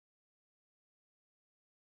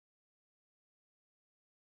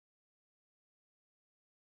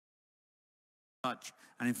touch,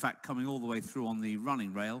 and in fact coming all the way through on the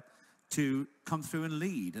running rail to come through and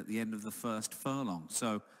lead at the end of the first furlong.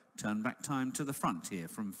 So turn back time to the front here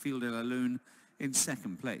from Fil de la Lune in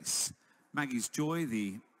second place. Maggie's Joy,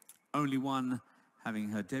 the only one having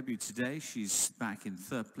her debut today, she's back in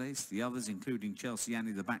third place. The others, including Chelsea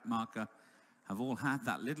Annie, the back marker, have all had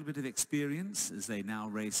that little bit of experience as they now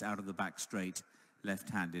race out of the back straight,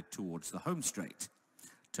 left-handed towards the home straight.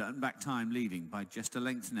 Turn back time leading by just a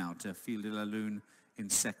length now to Fil de la Lune in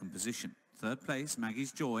second position. Third place,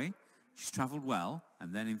 Maggie's Joy. She's travelled well.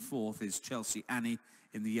 And then in fourth is Chelsea Annie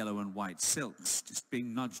in the yellow and white silks, just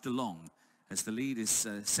being nudged along as the lead is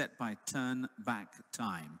set by turn back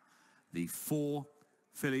time. The four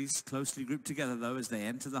fillies closely grouped together though as they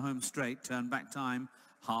enter the home straight. Turn back time,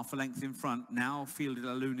 half a length in front. Now Fil de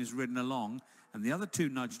la Lune is ridden along, and the other two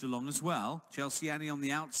nudged along as well. Chelsea Annie on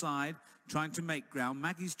the outside, trying to make ground.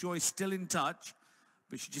 Maggie's Joy still in touch,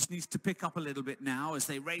 but she just needs to pick up a little bit now as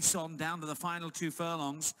they race on down to the final 2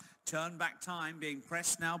 furlongs. Turn back time being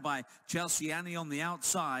pressed now by Chelsea Annie on the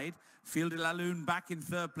outside. Fil de la Lune back in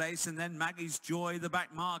third place, and then Maggie's Joy, the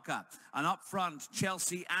back marker. And up front,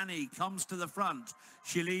 Chelsea Annie comes to the front.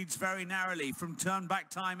 She leads very narrowly from turn back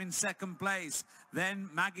time in second place. Then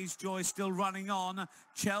Maggie's Joy still running on.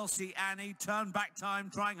 Chelsea Annie, turn back time,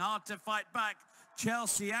 trying hard to fight back.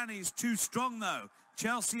 Chelsea Annie's too strong though.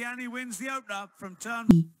 Chelsea Annie wins the opener from turn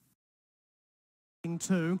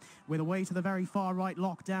 2, with away to the very far right,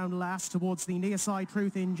 lockdown last towards the near side.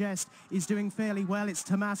 Truth in Jest is doing fairly well. It's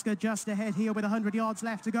Tamaska just ahead here with 100 yards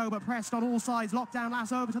left to go, but pressed on all sides. Lockdown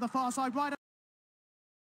last over to the far side right.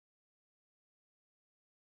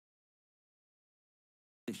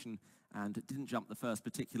 And didn't jump the first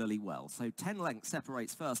particularly well. So 10 lengths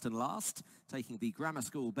separates first and last. Taking the grammar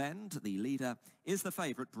school bend, the leader is the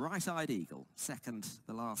favourite, Bright Eyed Eagle. Second,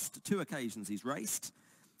 the last 2 occasions he's raced.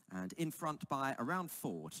 And in front by around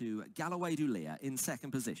 4 to Galloway Dulia in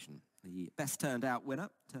second position. The best turned out winner,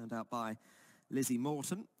 turned out by Lizzie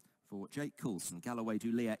Morton for Jake Coulson. Galloway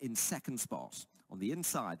Dulia in second spot. On the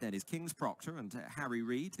inside then is King's Proctor and Harry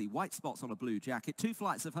Reid, the white spots on a blue jacket. 2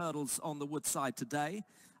 flights of hurdles on the woodside today.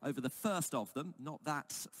 Over the first of them, not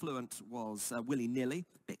that fluent, was willy-nilly.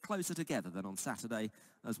 A bit closer together than on Saturday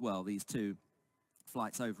as well, these 2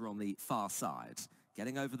 flights over on the far side.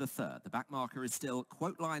 Getting over the third, the back marker is still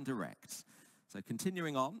quote line direct. So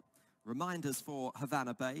continuing on, reminders for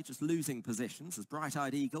Havana Bay, just losing positions as Bright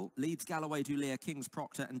Eyed Eagle leads Galloway Dulia, King's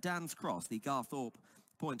Proctor and Dan's Cross, the Garthorpe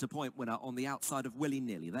point-to-point winner on the outside of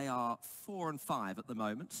willy-nilly. They are 4 and 5 at the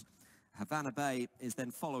moment. Havana Bay is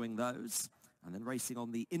then following those, and then racing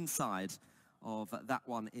on the inside of that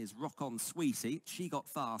one is Rock On Sweetie. She Got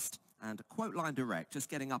Fast and Quote Line Direct just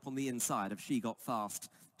getting up on the inside of She Got Fast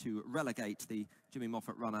to relegate the Jimmy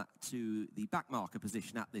Moffat runner to the back marker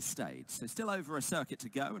position at this stage. So still over a circuit to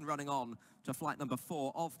go and running on to flight number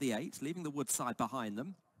 4 of the 8, leaving the woodside behind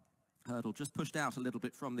them. Hurdle just pushed out a little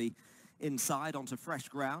bit from the inside onto fresh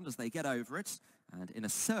ground as they get over it, and in a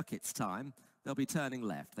circuit's time they'll be turning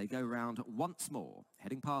left. They go round once more,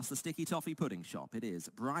 heading past the Sticky Toffee Pudding Shop. It is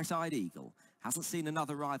Bright Eyed Eagle. Hasn't seen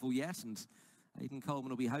another rival yet, and Aidan Coleman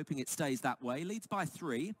will be hoping it stays that way. Leads by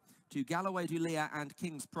 3 to Galloway Dulia and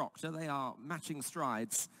King's Proctor. They are matching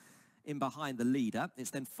strides in behind the leader.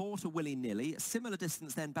 It's then 4 to willy-nilly. Similar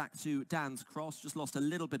distance then back to Dan's Cross. Just lost a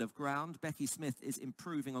little bit of ground. Becky Smith is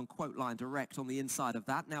improving on Quote Line Direct on the inside of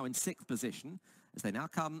that, now in 6th position, as they now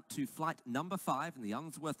come to flight number 5 in the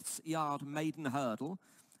Unsworth's Yard Maiden Hurdle.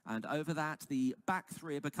 And over that, the back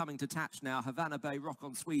 3 are becoming detached now. Havana Bay, Rock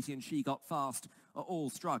On Sweetie and She Got Fast are all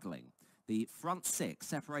struggling. The front 6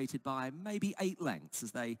 separated by maybe 8 lengths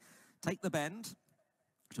as they take the bend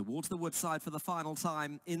towards the woodside for the final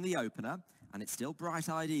time in the opener, and it's still Bright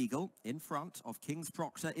Eyed Eagle in front of King's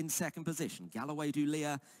Proctor in second position. Galloway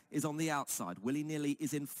Dulia is on the outside. Willy-nilly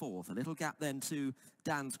is in 4th. A little gap then to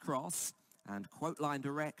Dan's Cross and Quote Line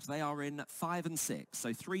Direct. They are in 5 and 6,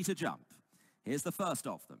 so 3 to jump. Here's the first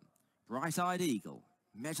of them. Bright Eyed Eagle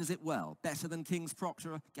measures it well, better than King's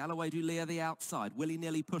Proctor. Galloway Dulia the outside,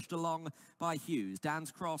 willy-nilly pushed along by Hughes.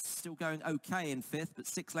 Dan's Cross still going okay in 5th, but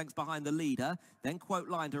 6 lengths behind the leader. Then Quote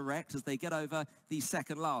Line Direct as they get over the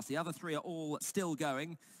second last. The other 3 are all still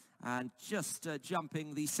going and just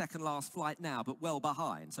jumping the second last flight now, but well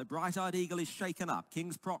behind. So Bright Eyed Eagle is shaken up.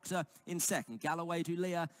 King's Proctor in 2nd. Galloway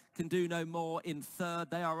Dulia can do no more in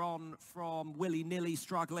 3rd. They are on from willy-nilly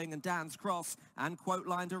struggling, and Dan's Cross and Quote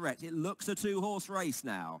Line Direct. It looks a 2-horse race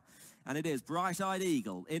now. And it is Bright-Eyed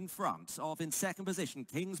Eagle in front of, in second position,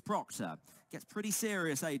 King's Proctor. Gets pretty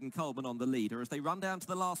serious, Aidan Coleman on the leader. As they run down to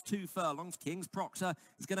the last 2 furlongs, King's Proctor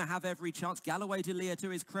is going to have every chance. Galloway Delia, to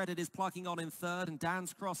his credit, is plugging on in third, and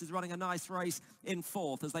Dan's Cross is running a nice race in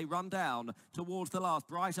fourth as they run down towards the last.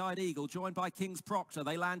 Bright-Eyed Eagle joined by King's Proctor.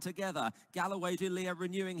 They land together. Galloway Delia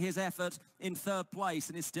renewing his effort in third place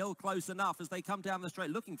and is still close enough as they come down the straight,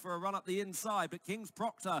 looking for a run up the inside, but King's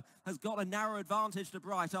Proctor has got a narrow advantage to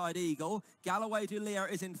Bright-Eyed Eagle. Galloway Delia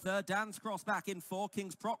is in third. Dan's Cross back in fourth.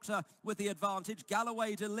 King's Proctor with the advantage.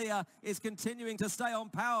 Galloway Delia is continuing to stay on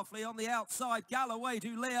powerfully on the outside. Galloway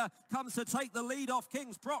Delia comes to take the lead off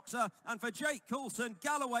King's Proctor, and for Jake Coulson,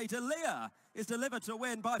 Galloway Delia is delivered to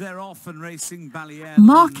win by... They're off and racing Balliere.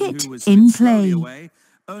 Market in play. Away.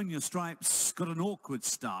 Earn Your Stripes got an awkward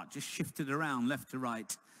start, just shifted around left to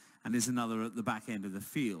right, and is another at the back end of the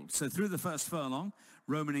field. So through the first furlong,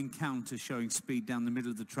 Roman Encounter showing speed down the middle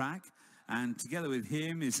of the track, and together with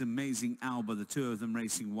him is Amazing Alba, the two of them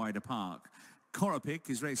racing wide apart. Koropik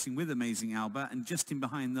is racing with Amazing Alba, and just in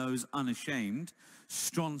behind those, Unashamed.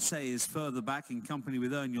 Stronce is further back in company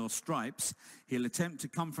with Earn Your Stripes. He'll attempt to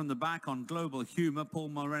come from the back on Global Humour. Paul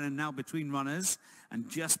Morena now between runners and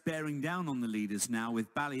just bearing down on the leaders now,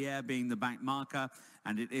 with Balliere being the back marker,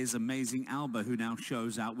 and it is Amazing Alba who now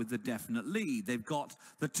shows out with the definite lead. They've got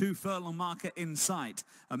the 2 furlong marker in sight.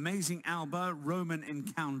 Amazing Alba, Roman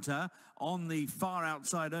Encounter on the far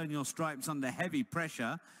outside. Earn Your Stripes under heavy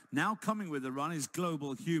pressure. Now coming with the run is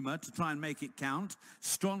Global Humour to try and make it count.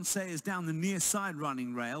 Stronce is down the near side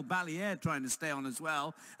running rail. Balliere trying to stay on as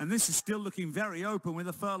well. And this is still looking very open with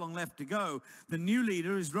a furlong left to go. The new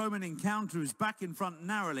leader is Roman Encounter, who's back in front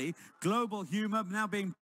narrowly. Global Humour now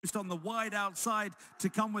being pushed on the wide outside to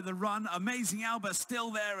come with a run. Amazing Alba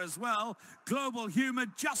still there as well. Global Humour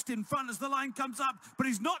just in front as the line comes up, but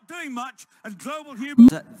he's not doing much. And Global Humour...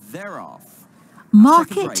 They're off.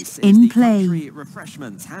 Market in play. Country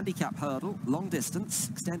Refreshments handicap hurdle, long distance,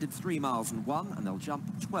 extended 3 miles and 1, and they'll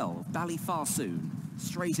jump 12. Ballyfarsoon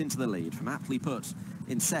straight into the lead from Aptly Put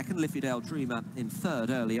in second. Liffeydale Dreamer in third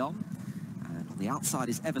early on. And on the outside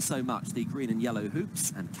is Ever So Much, the green and yellow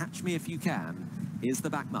hoops, and Catch Me If You Can is the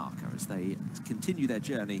back marker as they continue their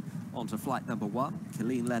journey onto flight number 1.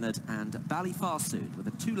 Colleen Leonard and Ballyfarsoon with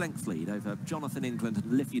a 2-length lead over Jonathan England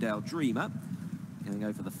and Liffeydale Dreamer. Going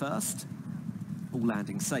over the first, all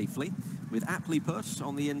landing safely, with Aptly Put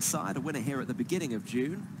on the inside, a winner here at the beginning of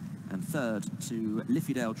June, and third to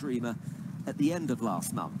Liffeydale Dreamer at the end of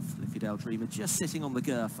last month. Liffeydale Dreamer just sitting on the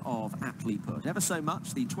girth of Aptly Put. Ever So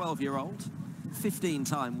Much, the 12-year-old,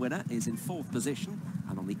 15-time winner, is in 4th position,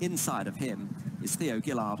 and on the inside of him is Theo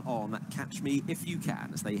Gillard on Catch Me If You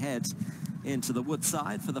Can, as they head into the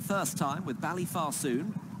Woodside for the first time with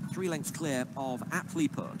Ballyfarsoon, 3 lengths clear of Aptly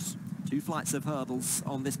Put. 2 flights of hurdles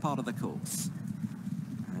on this part of the course.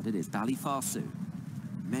 And it is Ballyfarsoon.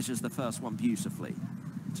 Measures the first one beautifully.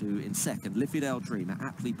 To in second, Liffeydale Dreamer.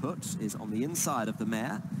 Aptly Put is on the inside of the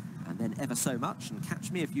mare. And then Ever So Much and Catch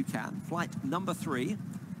Me If You Can. Flight number 3.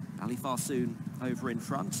 Ballyfarsoon over in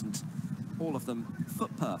front, and all of them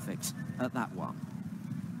foot perfect at that one.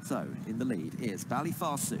 So in the lead is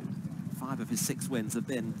Ballyfarsoon. 5 of his 6 wins have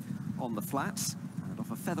been on the flats. And off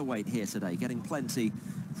a featherweight here today, getting plenty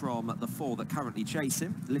from the 4 that currently chase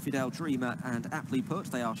him. Liffeydale Dreamer and Aptly Put,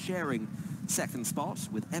 they are sharing second spot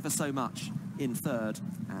with Ever So Much in third,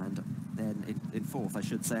 and then in 4th, I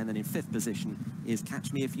should say, and then in 5th position is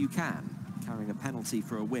Catch Me If You Can, carrying a penalty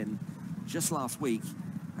for a win just last week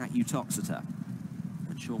at Uttoxeter.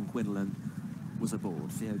 And Sean Quinlan was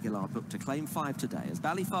aboard. Theo Gillard booked to claim 5 today, as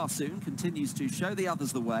Ballyfarsoon continues to show the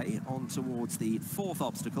others the way on towards the 4th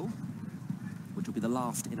obstacle, which will be the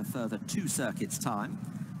last in a further 2 circuits' time.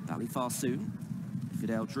 Ballyfarsoon,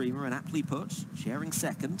 Liffeydale Dreamer and Aptly Put sharing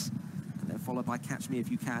second, and they're followed by Catch Me If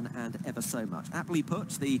You Can and Ever So Much. Aptly Put,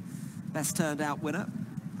 the best turned out winner,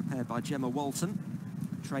 prepared by Gemma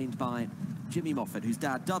Walton, trained by Jimmy Moffat, whose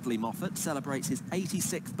dad Dudley Moffat celebrates his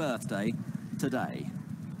 86th birthday today.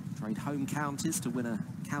 Trained home counties to win a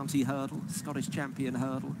county hurdle, Scottish champion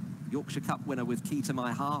hurdle, Yorkshire Cup winner with Key to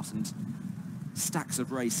My Heart, and stacks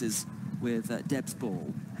of races with Deb's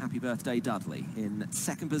Ball. Happy birthday, Dudley. In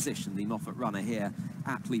second position, the Moffat runner here,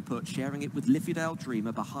 Aptly Put, sharing it with Liffeydale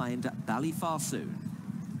Dreamer behind Ballyfarsoon.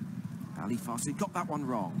 Ballyfarsoon got that one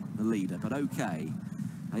wrong, the leader, but okay.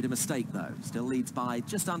 Made a mistake, though. Still leads by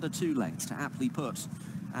just under 2 lengths to Aptly Put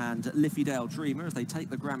and Liffeydale Dreamer as they take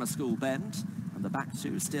the Grammar School bend. And the back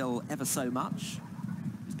 2 still Ever So Much.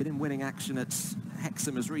 He's been in winning action at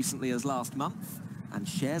Hexham as recently as last month, and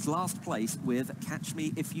shares last place with Catch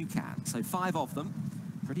Me If You Can. So 5 of them,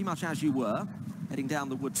 pretty much as you were. heading down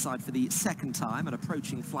the woodside for the second time and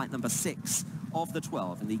approaching flight number 6 of the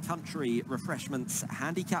 12 in the Country Refreshments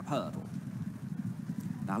Handicap Hurdle.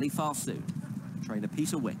 Ballyfarsoon, trainer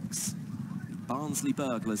Peter Winks, Barnsley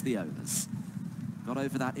Burglars, the owners. Got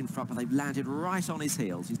over that in front, but they've landed right on his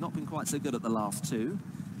heels. He's not been quite so good at the last two.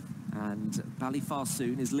 And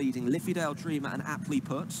Ballyfarsoon is leading Liffeydale Dreamer and Aptly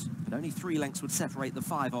Put, but only 3 lengths would separate the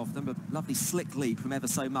 5 of them. A lovely slick lead from Ever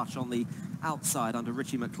So Much on the outside under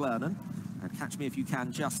Richie McClernand. And Catch Me If You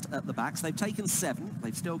Can just at the back. So they've taken 7.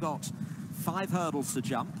 They've still got 5 hurdles to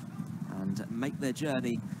jump and make their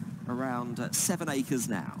journey around 7 acres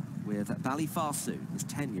now, with Ballyfarsoon, his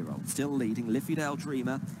 10-year-old, still leading Liffeydale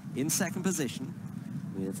Dreamer in second position,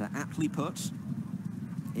 with Aptly Put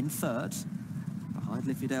in third. Behind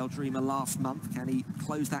Liffeydale Dreamer last month. Can he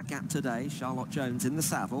close that gap today? Charlotte Jones in the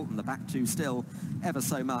saddle, and the back two still Ever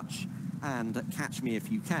So Much and Catch Me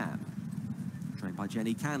If You Can. Trained by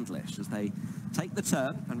Jenny Candlish as they take the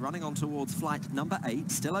turn and running on towards flight number 8.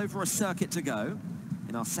 Still over a circuit to go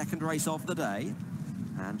in our second race of the day.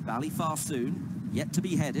 And Ballyfarsoon yet to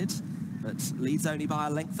be headed, but leads only by a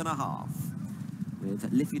length and a half,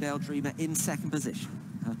 with Liffeydale Dreamer in second position.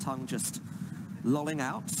 Her tongue just lolling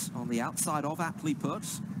out on the outside of Aptly Put.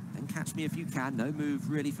 Then Catch Me If You Can. No move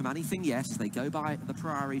really from anything yet as they go by the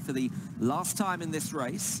Priory for the last time in this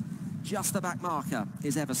race. Just the back marker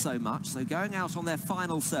is Ever So Much. So going out on their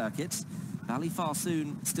final circuit,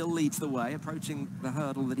 Ballyfarsoon still leads the way, approaching the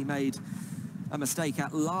hurdle that he made a mistake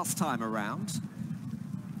at last time around.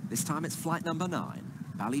 This time it's flight number 9.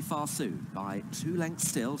 Ballyfarsoon by 2 lengths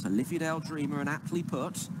still to Liffeydale Dreamer and Aptly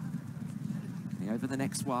Put. Over the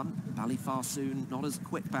next one, Ballyfarsoon not as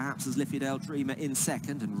quick perhaps as Liffeydale Dreamer in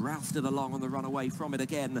second, and rousted along on the run away from it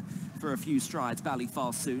again for a few strides.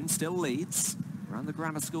 Ballyfarsoon still leads around the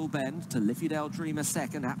Grammar School bend to Liffeydale Dreamer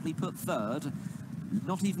second, Aptly Put third.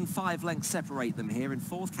 Not even 5 lengths separate them here. In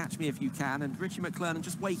fourth, Catch Me If You Can, and Richie McClernand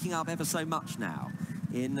just waking up Ever So Much now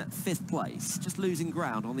in 5th place, just losing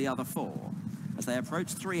ground on the other 4 as they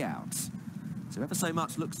approach 3 out. So Ever So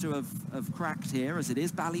Much looks to have cracked here, as it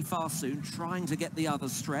is Ballyfarsoon trying to get the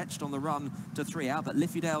others stretched on the run to 3 out, but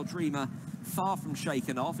Liffeydale Dreamer far from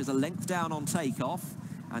shaken off, is a length down on takeoff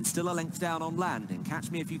and still a length down on landing.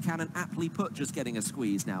 Catch Me If You Can and Aptly Put just getting a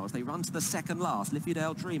squeeze now as they run to the second last.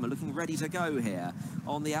 Liffeydale Dreamer looking ready to go here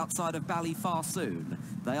on the outside of Ballyfarsoon.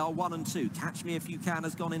 They are 1 and 2. Catch Me If You Can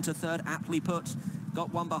has gone into third. Aptly Put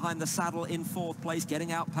got one behind the saddle in 4th place,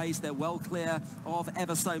 getting outpaced. They're well clear of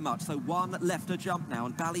Ever So Much. So 1 left to jump now,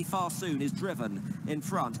 and Ballyfarsoon is driven in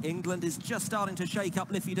front. England is just starting to shake up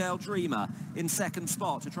Liffeydale Dreamer in second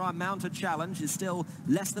spot to try and mount a challenge. Is still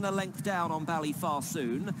less than a length down on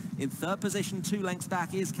Ballyfarsoon. In third position, 2 lengths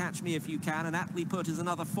back is Catch Me If You Can, and Aptly Put is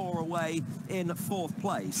another 4 away in 4th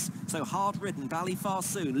place. So hard-ridden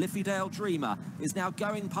Ballyfarsoon. Liffeydale Dreamer is now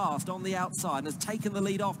going past on the outside and has taken the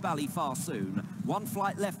lead off Ballyfarsoon. 1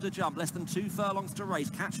 flight left to jump, less than 2 furlongs to race.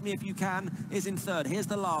 Catch Me If You Can is in third. Here's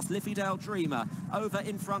the last, Liffeydale Dreamer over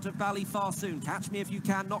in front of Ballyfarsoon. Catch Me If You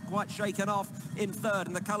Can not quite shaken off in third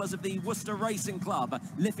in the colours of the Worcester Racing Club.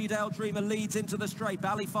 Liffeydale Dreamer leads into the straight.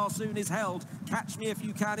 Ballyfarsoon is held. Catch Me If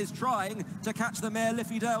You Can is trying to catch the mare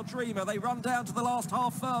Liffeydale Dreamer. They run down to the last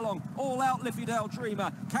half furlong. All out Liffeydale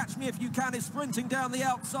Dreamer. Catch Me If You Can is sprinting down the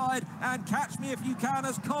outside, and Catch Me If You Can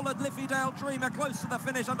has collared Liffeydale Dreamer close to the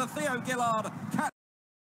finish under Theo Gillard.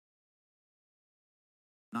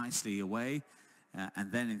 Nicely away, and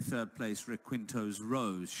then in third place Requinto's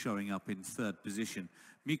Rose showing up in third position.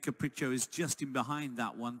 Mi Capriccio is just in behind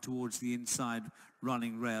that one towards the inside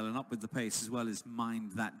running rail, and up with the pace as well as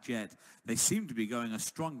Mind That Jet. They seem to be going a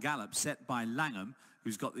strong gallop set by Langham,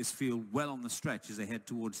 who's got this field well on the stretch as they head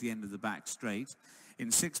towards the end of the back straight.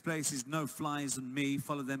 In 6th place is No Flies and Me,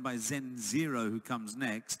 followed then by Zen Zero, who comes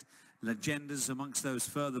next. Legendas amongst those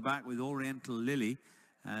further back with Oriental Lily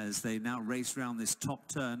as they now race round this top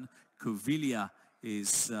turn. Covilia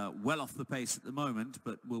is well off the pace at the moment,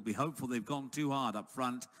 but we'll be hopeful. They've gone too hard up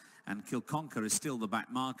front, and Kilconquer is still the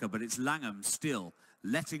back marker, but it's Langham still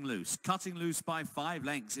letting loose, cutting loose by 5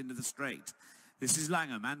 lengths into the straight. This is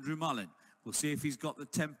Langham, Andrew Mullin. We'll see if he's got the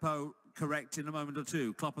tempo correct in a moment or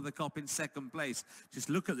two. Clop of the Cop in 2nd place. Just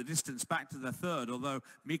look at the distance back to the 3rd, although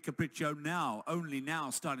Mi Capriccio only now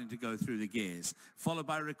starting to go through the gears. Followed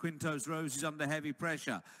by Requinto's Rose, who's under heavy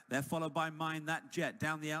pressure. They're followed by Mind That Jet.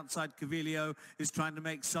 Down the outside, Covilio is trying to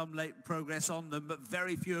make some late progress on them, but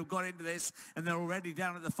very few have got into this, and they're already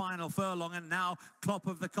down at the final furlong, and now Clop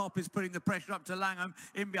of the Cop is putting the pressure up to Langham.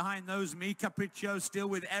 In behind those, Mi Capriccio still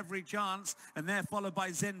with every chance, and they're followed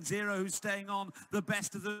by Zen Zero, who's staying on the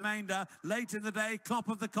best of the remainder. here. Late in the day, Clop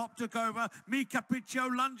of the Cop took over. Mi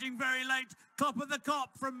Capriccio lunging very late. Clop of the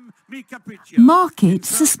Cop from Mi Capriccio. Market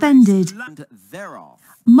suspended. And they're off.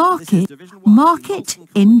 Market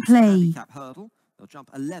in play. Handicap hurdle. They'll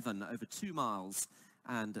jump 11 over 2 miles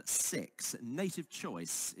and 6. Native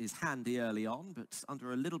Choice is handy early on, but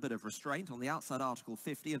under a little bit of restraint on the outside Article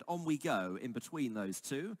 50, and on we go in between those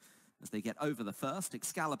two as they get over the first.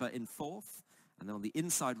 Excalibur in 4th, and then on the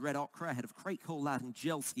inside Red Ochre ahead of Crate Call Lad and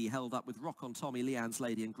Jelski, held up with Rock on Tommy, Leanne's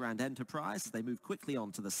Lady and Grand Enterprise as they move quickly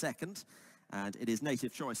on to the second. And it is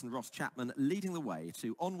Native Choice and Ross Chapman leading the way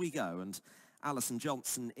to On We Go, and Alison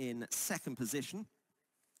Johnson in 2nd position,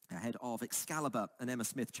 ahead of Excalibur and Emma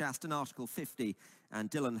Smith-Chaston. Article 50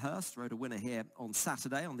 and Dylan Hurst rode a winner here on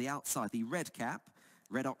Saturday. On the outside, the Red Cap.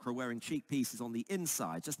 Red Ochre wearing cheek pieces on the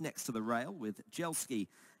inside, just next to the rail, with Jelski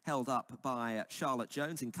held up by Charlotte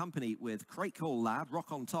Jones in company with Crate Call Lad,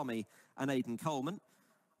 Rock on Tommy and Aidan Coleman.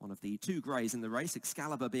 One of the 2 greys in the race,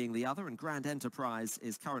 Excalibur being the other, and Grand Enterprise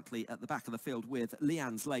is currently at the back of the field with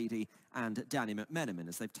Leanne's Lady and Danny McMenamin.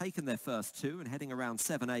 As they've taken their first 2 and heading around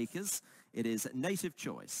 7 acres, it is Native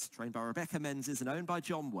Choice, trained by Rebecca Menzies and owned by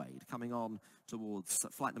John Wade, coming on towards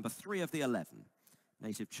flight number 3 of the 11.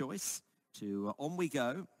 Native Choice to On We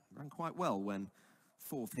Go, ran quite well when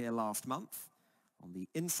 4th here last month. On the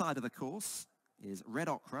inside of the course is Red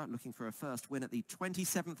Ochre, looking for a first win at the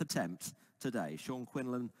 27th attempt today. Sean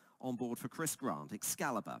Quinlan on board for Chris Grant.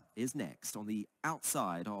 Excalibur is next on the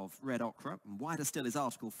outside of Red Ochre, and wider still is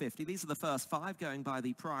Article 50. These are the first 5 going by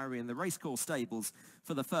the Priory and the Racecourse stables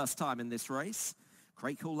for the first time in this race.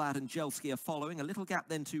 Crate Call Lad and Jelski are following. A little gap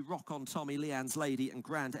then to Rock on Tommy, Leanne's Lady and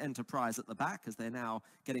Grand Enterprise at the back, as they're now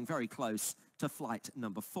getting very close to flight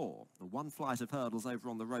number 4. The 1 flight of hurdles over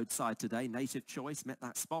on the roadside today. Native Choice met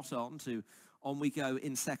that spot on we go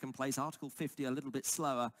in 2nd place. Article 50 a little bit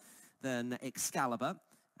slower than Excalibur,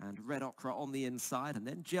 and Red Ochre on the inside, and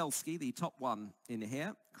then Jelski, the top one in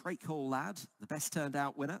here. Crate Call Lad, the best turned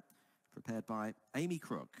out winner, prepared by Amy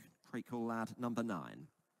Crook. Crate Call Lad number 9.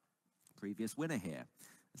 Previous winner here,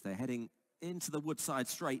 as they're heading into the Woodside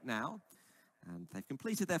Straight now, and they've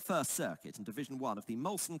completed their first circuit in Division 1 of the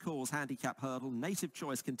Molson Coors Handicap Hurdle. Native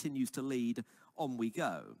Choice continues to lead. On we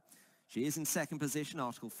go. She is in 2nd position,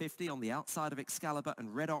 Article 50 on the outside of Excalibur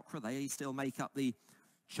and Red Ochre. They still make up the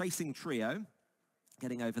chasing trio.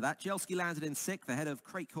 Getting over that, Jelski landed in 6th ahead of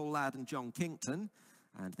Crate Call Lad and John Kington.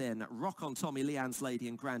 And then Rock on Tommy, Leanne's Lady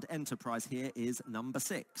and Grand Enterprise here is number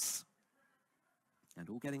 6. And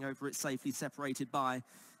all getting over it safely, separated by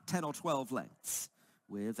 10 or 12 lengths,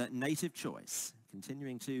 with Native Choice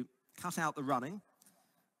continuing to cut out the running.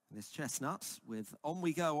 This chestnut with On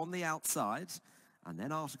We Go on the outside, and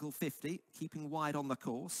then Article 50 keeping wide on the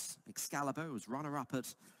course. Excalibur was runner-up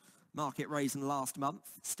at Market Raisin last month,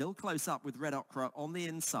 still close up with Red Ochre on the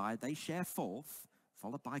inside. They share 4th,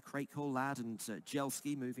 followed by Crate Call Lad and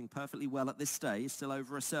Jelski, moving perfectly well at this stage, still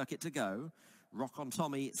over a circuit to go. Rock on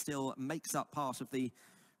Tommy still makes up part of the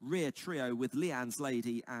rear trio with Leanne's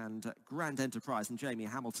Lady and Grand Enterprise and Jamie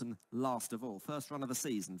Hamilton last of all. First run of the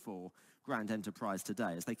season for Grand Enterprise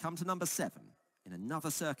today as they come to number 7. In another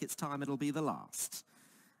circuit's time, it'll be the last.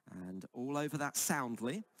 And all over that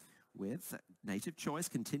soundly, with Native Choice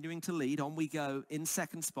continuing to lead. On we go in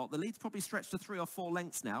 2nd spot. The lead's probably stretched to 3 or 4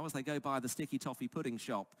 lengths now as they go by the Sticky Toffee Pudding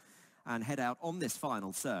Shop and head out on this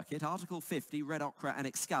final circuit. Article 50, Red Ochre and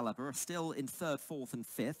Excalibur are still in 3rd, 4th and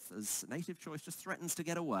 5th as Native Choice just threatens to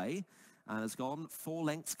get away and has gone 4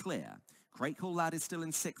 lengths clear. Crate Call Lad is still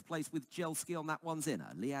in 6th place with Jelski on that one's inner.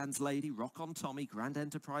 Leanne's Lady, Rock on Tommy, Grand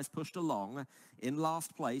Enterprise pushed along in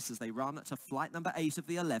last place as they run to flight number 8 of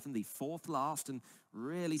the 11, the 4th last, and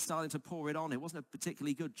really starting to pour it on. It wasn't a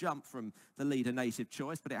particularly good jump from the leader, Native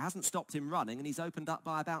Choice, but it hasn't stopped him running, and he's opened up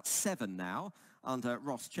by about 7 now under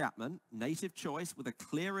Ross Chapman. Native Choice with a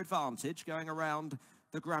clear advantage going around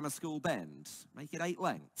the Grammar School bend. Make it 8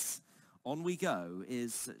 lengths. On we go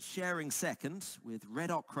is sharing 2nd with Red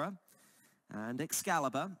Ochre and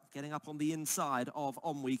Excalibur getting up on the inside of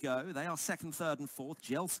On We Go. They are 2nd, 3rd and 4th.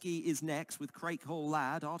 Jelski is next with Crate Call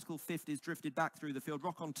Lad. Article 50 is drifted back through the field.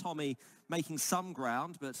 Rock on Tommy making some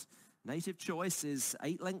ground, but Native Choice is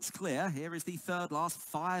 8 lengths clear. Here is the 3rd last,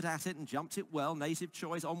 fired at it and jumped it well. Native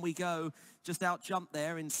Choice, On We Go, just out jumped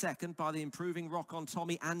there in 2nd by the improving Rock on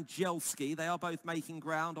Tommy and Jelski. They are both making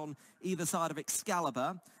ground on either side of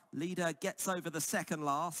Excalibur. Leader gets over the 2nd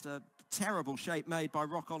last. A terrible shape made by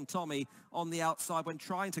Rock on Tommy on the outside when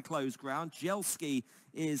trying to close ground. Jelski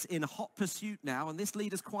is in hot pursuit now, and this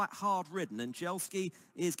leader's quite hard-ridden, and Jelski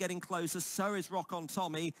is getting closer, so is Rock on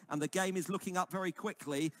Tommy, and the game is looking up very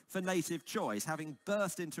quickly for Native Choice. Having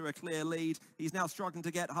burst into a clear lead, he's now struggling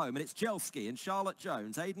to get home, and it's Jelski and Charlotte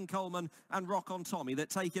Jones, Aidan Coleman and Rock on Tommy that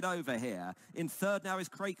take it over here. In third now is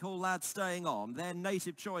Crake Hall Lad staying on, then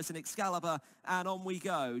Native Choice and Excalibur, and on we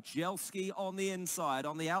go. Jelski on the inside,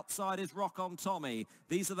 on the outside is Rock on Tommy.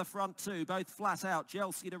 These are the front two, both flat out.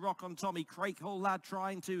 Jelski to Rock on Tommy, Crake Hall Lad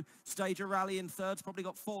trying to stage a rally in third, probably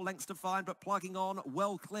got 4 lengths to find, but plugging on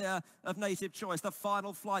well clear of Native Choice. The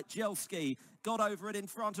final flight, Jelski got over it in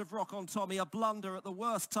front of Rock on Tommy, a blunder at the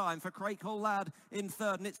worst time for Crake Hall Lad in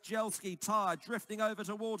third, and it's Jelski tired, drifting over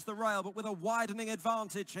towards the rail, but with a widening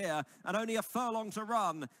advantage here, and only a furlong to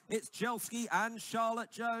run. It's Jelski and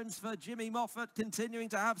Charlotte Jones for Jimmy Moffat, continuing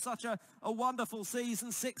to have such a wonderful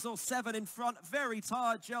season, 6 or 7 in front, very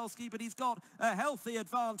tired Jelski, but he's got a healthy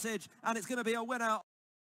advantage, and it's going to be a winner.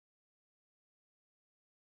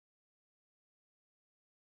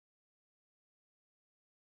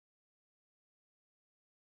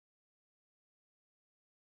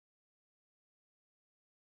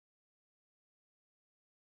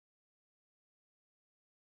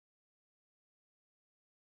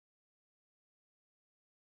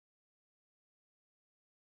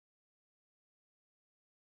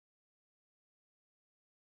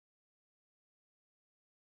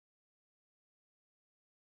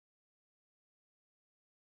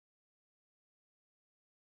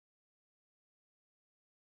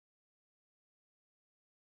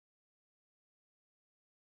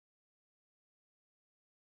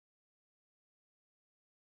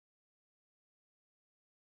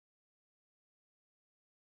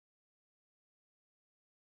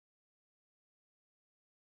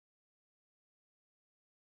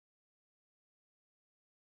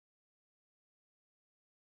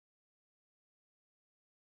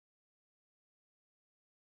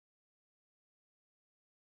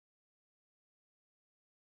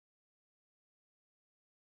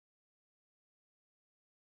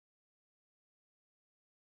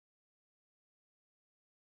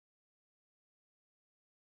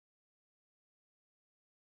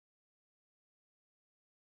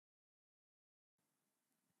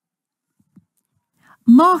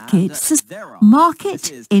 Market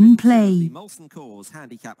in play. The Molson Coors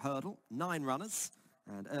Handicap Hurdle, 9 runners,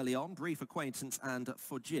 and early on, Brief Acquaintance and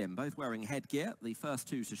For Jim, both wearing headgear, the first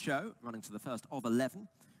 2 to show, running to the first of 11,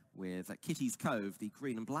 with Kitty's Cove, the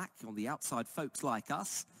green and black, on the outside, Folks Like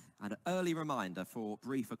Us, and an early reminder for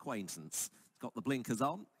Brief Acquaintance. Got the blinkers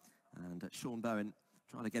on, and Sean Bowen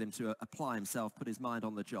trying to get him to apply himself, put his mind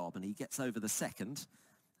on the job, and he gets over the second.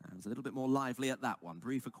 And it's a little bit more lively at that one.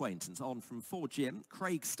 Brief Acquaintance on from For Jim.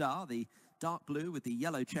 Craig Starr, the dark blue with the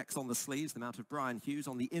yellow checks on the sleeves, the mount of Brian Hughes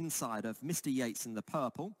on the inside of Mr. Yates in the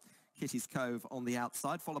purple. Kitty's Cove on the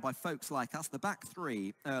outside, followed by Folks Like Us. The back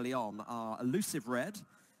 3 early on are Elusive Red,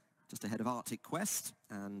 just ahead of Arctic Quest,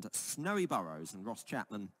 and Snowy Burrows, and Ross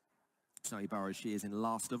Chapman. Snowy Burrows, she is in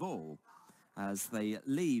last of all, as they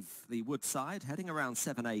leave the Woodside, heading around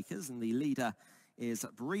 7 acres, and the leader is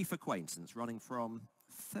Brief Acquaintance, running from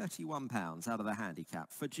 31 pounds out of the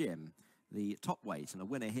handicap. For Jim, the top weight, and a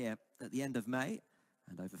winner here at the end of May,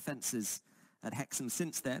 and over fences at Hexham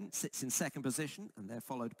since then, sits in second position, and they're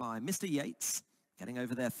followed by Mr. Yates, getting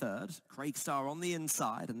over their third, Craig Starr on the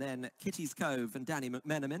inside, and then Kitty's Cove and Danny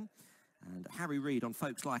McMenamin, and Harry Reid on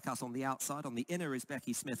Folks Like Us on the outside. On the inner is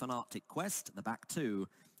Becky Smith on Arctic Quest. The back 2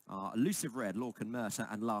 are Elusive Red, Lorcan Murta,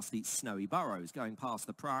 and lastly Snowy Burrows, going past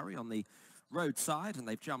the Priory on the roadside, and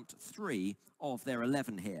they've jumped 3 of their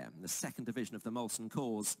 11 here in the second division of the Molson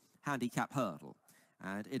Coors Handicap Hurdle.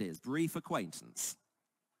 And it is Brief Acquaintance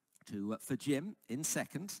for Jim in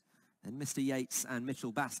second, then Mr. Yates and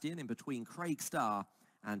Mitchell Bastian in between Craig Starr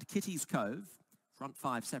and Kitty's Cove. Front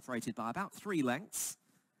 5 separated by about 3 lengths,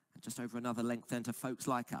 and just over another length then to Folks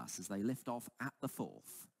Like Us as they lift off at the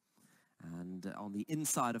 4th. And on the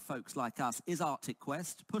inside of Folks Like Us is Arctic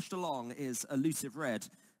Quest. Pushed along is Elusive Red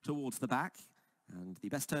towards the back, and the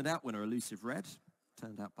best turned out winner, Elusive Red,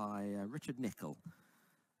 turned out by Richard Nicol.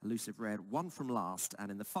 Elusive Red won from last, and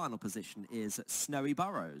in the final position is Snowy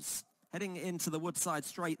Burrows. Heading into the Woodside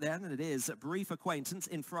Straight then, and it is Brief Acquaintance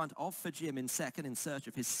in front of For Jim in second, in search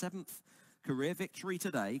of his 7th career victory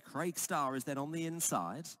today. Craig Starr is then on the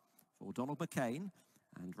inside for Donald McCain,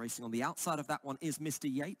 and racing on the outside of that one is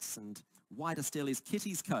Mr. Yates, and wider still is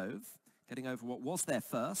Kitty's Cove, getting over what was their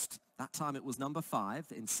first. That time it was number 5.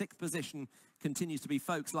 In 6th position continues to be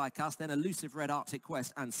Folks Like Us, then Elusive Red, Arctic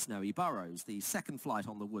Quest, and Snowy Burrows, the second flight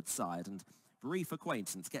on the Woodside. And Brief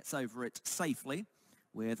Acquaintance gets over it safely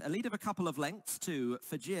with a lead of a couple of lengths to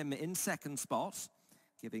For Jim in second spot.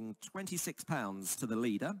 giving £26 to the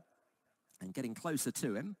leader and getting closer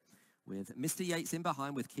to him, with Mr. Yates in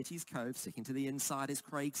behind with Kitty's Cove. Sticking to the inside is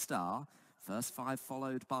Craig Starr. First 5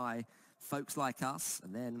 followed by Folks Like Us,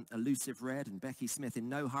 and then Elusive Red and Becky Smith in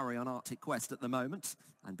no hurry on Arctic Quest at the moment,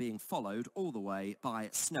 and being followed all the way by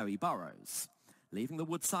Snowy Burrows. Leaving the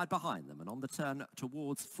Woodside behind them, and on the turn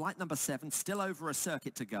towards flight number 7, still over a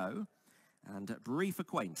circuit to go, and Brief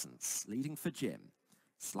Acquaintance leading for Jim.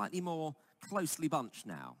 Slightly more closely bunched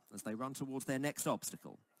now as they run towards their next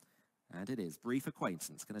obstacle. And it is Brief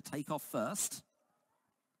Acquaintance going to take off first.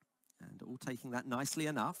 And all taking that nicely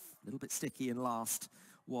enough. A little bit sticky in last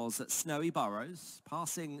was Snowy Burrows,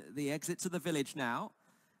 passing the exit to the village now.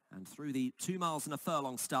 And through the 2 miles and a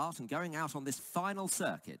furlong start and going out on this final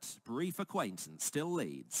circuit, Brief Acquaintance still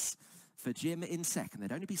leads. For Jim in second.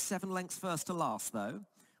 They'd only be 7 lengths first to last though,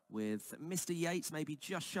 with Mr. Yates maybe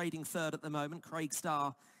just shading third at the moment. Craig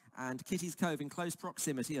Starr and Kitty's Cove in close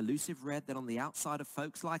proximity. Elusive Red then on the outside of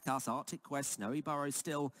Folks Like Us. Arctic Quest, Snowy Burrows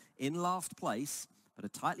still in last place, but a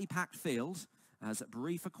tightly packed field as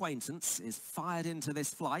Brief Acquaintance is fired into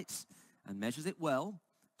this flight and measures it well.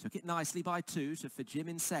 Took it nicely by 2 to for Jim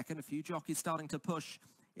in second. A few jockeys starting to push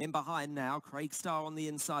in behind now. Craig Starr on the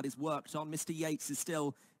inside is worked on. Mr. Yates is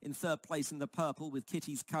still in third place in the purple with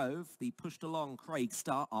Kitty's Cove. The pushed along Craig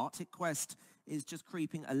Starr. Arctic Quest is just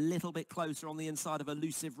creeping a little bit closer on the inside of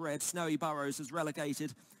Elusive Red. Snowy Burrows has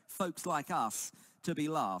relegated Folks Like Us to be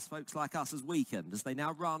last. Folks Like Us has weakened as they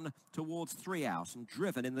now run towards 3 out, and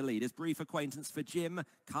driven in the lead is Brief Acquaintance for Jim,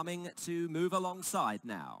 coming to move alongside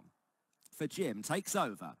now. For Jim, takes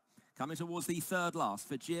over. Coming towards the third last.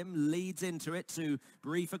 For Jim, leads into it to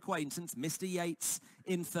Brief Acquaintance. Mr. Yates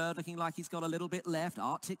in third, looking like he's got a little bit left.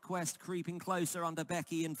 Arctic Quest creeping closer under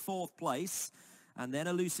Becky in 4th place. And then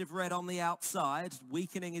Elusive Red on the outside.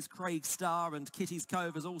 Weakening is Craig Starr, and Kitty's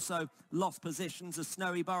Cove has also lost positions as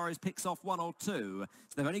Snowy Burrows picks off 1 or 2.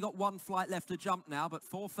 So they've only got 1 flight left to jump now, but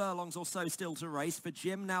 4 furlongs or so still to race. For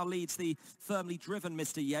Jim now leads the firmly driven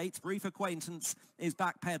Mr. Yates. Brief Acquaintance is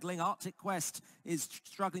backpedaling. Arctic Quest is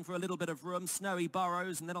struggling for a little bit of room. Snowy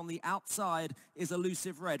Burrows, and then on the outside is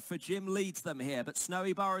Elusive Red. For Jim leads them here, but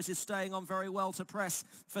Snowy Burrows is staying on very well to press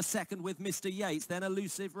for second with Mr. Yates. Then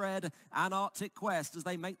Elusive Red and Arctic Quest as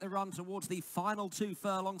they make the run towards the final 2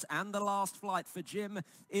 furlongs, and the last flight for Jim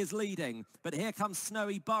is leading. But here comes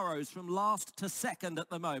Snowy Burrows from last to second at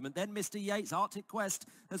the moment. Then Mr. Yates. Arctic Quest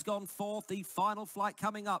has gone 4th. The final flight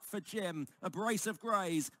coming up for Jim. A brace of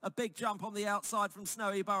greys. A big jump on the outside from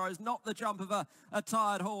Snowy Burrows. Not the jump of a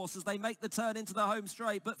tired horse as they make the turn into the home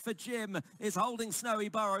straight. But for Jim is holding Snowy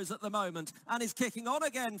Burrows at the moment and is kicking on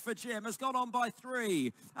again for Jim. Has gone on by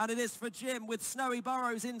 3. And it is for Jim with Snowy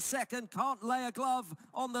Burrows in second. Can't lay a glove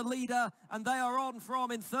on the leader, and they are on from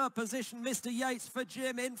in third position. Mr. Yates for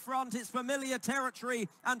Jim in front. It's familiar territory,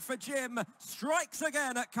 and for Jim strikes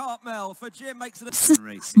again at Cartmel. For Jim makes it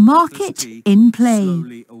a market in play.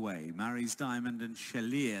 Slowly away. Mary's Diamond and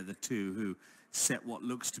Chelier, the 2 who set what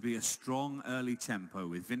looks to be a strong early tempo,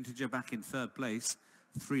 with Vintager back in third place,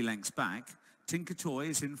 3 lengths back. Tinker Toy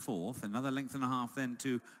is in 4th, another length and a half then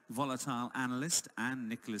to Volatile Analyst, and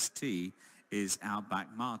Nicholas T is our back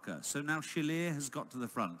marker. So now Chelier has got to the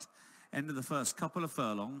front. End of the first couple of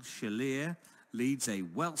furlongs, Chelier leads a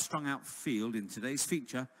well-strung out field in today's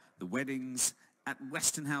feature, the Weddings at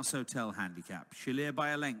Weston House Hotel Handicap. Chelier by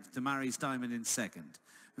a length to Mary's Diamond in second.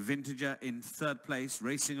 Vintager in third place,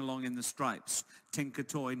 racing along in the stripes. Tinker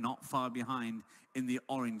Toy not far behind in the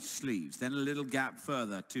orange sleeves. Then a little gap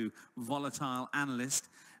further to Volatile Analyst.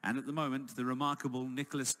 And at the moment, the remarkable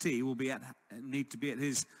Nicholas T will need to be at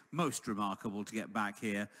his most remarkable to get back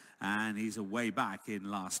here. And he's away back in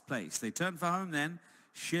last place. They turn for home then.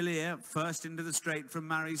 Chelier first into the straight from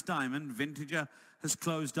Mary's Diamond. Vintager has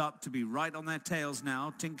closed up to be right on their tails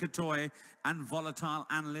now. Tinker Toy and Volatile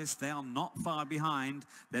Analyst, they are not far behind.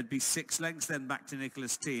 There'd be 6 lengths then back to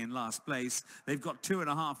Nicholas T in last place. They've got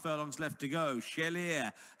 2.5 furlongs left to go.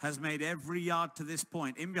 Chelier has made every yard to this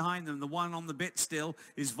point. In behind them, the one on the bit still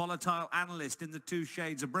is Volatile Analyst in the 2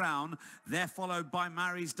 shades of brown. They're followed by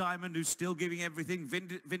Mary's Diamond, who's still giving everything.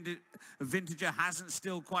 Vintager hasn't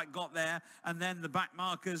still quite got there. And then the back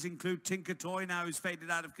markers include Tinker Toy now, who's faded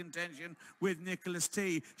out of contention with Nicholas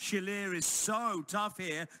T. Chelier is so tough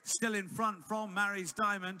here, still in front from Mary's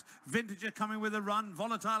Diamond. Vintager coming with a run.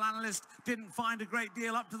 Volatile Analyst didn't find a great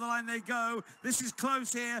deal. Up to the line they go. This is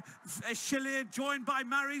close here. Chelier joined by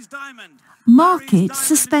Mary's Diamond. Market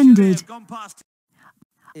suspended.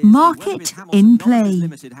 Market in play.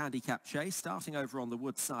 Limited handicap chase, starting over on the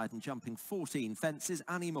Woodside and jumping 14 fences.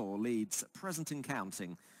 Annie Moore leads present and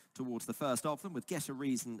counting towards the first of them, with Get a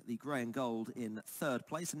Reason, the grey and gold, in third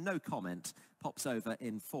place, and No Comment, pops over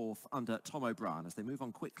in fourth under Tom O'Brien as they move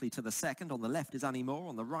on quickly to the second. On the left is Annie Moore,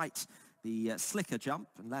 on the right the slicker jump,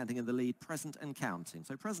 and landing in the lead, Present and Counting.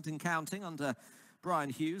 So Present and Counting under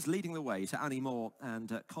Brian Hughes leading the way to Annie Moore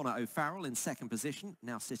and Connor O'Farrell in second position,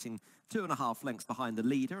 now sitting 2.5 lengths behind the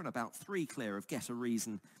leader and about 3 clear of Get a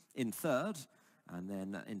Reason in third. And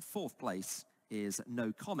then in fourth place is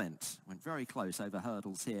No Comment. Went very close over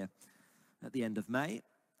hurdles here at the end of May.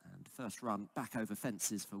 And first run back over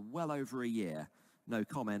fences for well over a year. No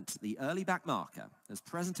Comment, the early back marker, as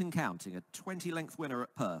Present and Counting, a 20-length winner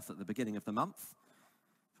at Perth at the beginning of the month,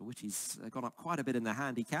 for which he's gone up quite a bit in the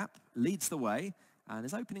handicap, leads the way and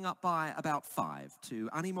is opening up by about 5 to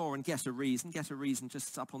Annie Moore and Get a Reason. Get a Reason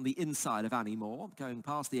just up on the inside of Annie Moore, going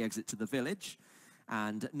past the exit to the village.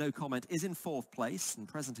 And No Comment is in fourth place, and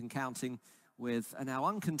Present and Counting with a now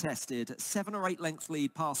uncontested 7 or 8 length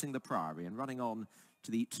lead passing the Priory and running on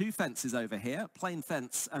to the 2 fences over here, plain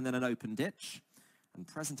fence and then an open ditch. And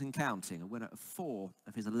Present and Counting, a winner of 4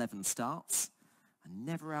 of his 11 starts and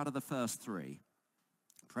never out of the first 3.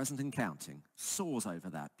 Present and Counting soars over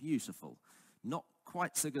that, beautiful. Not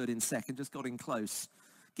quite so good in second, just got in close.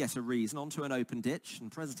 Get a Reason onto an open ditch, and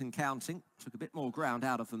Present and Counting took a bit more ground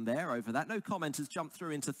out of them there over that. No Comment has jumped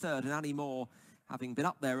through into third, and Annie Moore, having been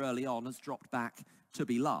up there early on, has dropped back to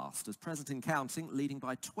be last, as Present and Counting leading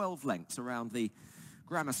by 12 lengths around the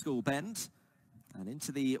Grammar School bend. And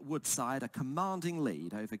into the Woodside, a commanding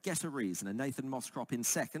lead over Get a Reason and Nathan Mosscrop in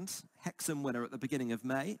second. Hexham winner at the beginning of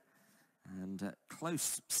May. And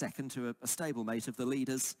close second to a stablemate of the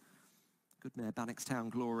leaders. Good mare Bannockstown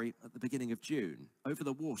Glory at the beginning of June. Over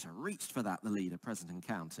the water, reached for that, the leader, Present and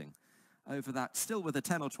Counting. Over that, still with a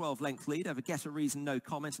 10 or 12 length lead over Get a Reason, No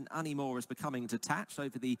Comment, and Annie Moore is becoming detached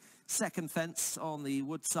over the second fence on the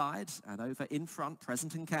Woodside. And over in front,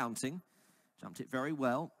 Present and Counting. Jumped it very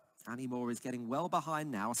well. Annie Moore is getting well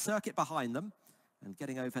behind now, a circuit behind them, and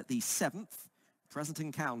getting over the 7th. Present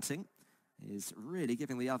and Counting is really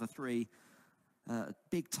giving the other 3 a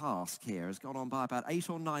big task here. Has gone on by about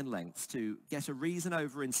 8 or 9 lengths to Get a Reason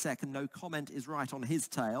over in second. No Comment is right on his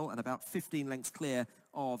tail and about 15 lengths clear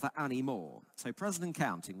of Annie Moore. So Present and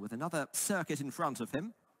Counting with another circuit in front of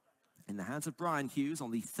him in the hands of Brian Hughes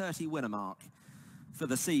on the 30 winner mark for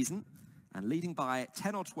the season. And leading by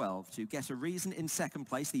 10 or 12 to Get a Reason in second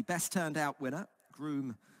place, the best turned out winner,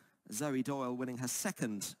 groom Zoe Doyle, winning her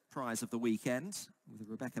second prize of the weekend with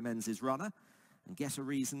Rebecca Menzies runner. And Get a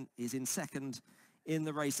Reason is in second in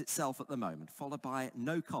the race itself at the moment, followed by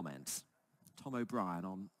No Comment. Tom O'Brien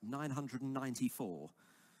on 994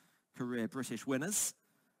 career British winners.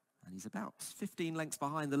 And he's about 15 lengths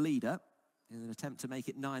behind the leader in an attempt to make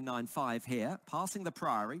it 995 here. Passing the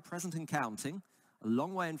Priory, Present and Counting. A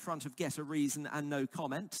long way in front of Get a Reason and No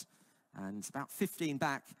Comment. And about 15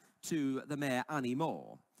 back to the mare Annie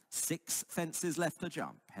Moore. 6 fences left to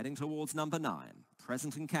jump, heading towards number 9.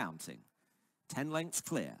 Present and Counting. 10 lengths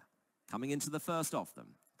clear. Coming into the first of them.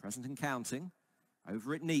 Present and Counting.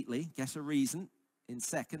 Over it neatly. Get a Reason in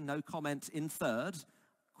second. No Comment in third.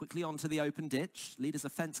 Quickly onto the open ditch. Leaders a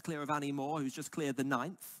fence clear of Annie Moore, who's just cleared the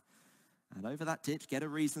 9th. And over that ditch, Get a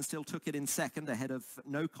Reason still took it in second, ahead of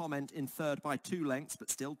No Comment in third by 2 lengths, but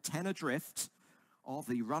still 10 adrift of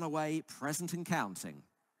the runaway Present and Counting.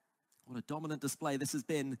 What a dominant display this has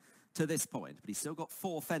been to this point. But he's still got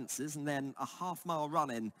 4 fences and then a half-mile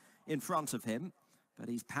run in front of him. But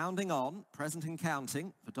he's pounding on, Present and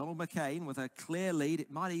Counting, for Donald McCain with a clear lead. It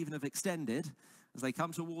might even have extended as they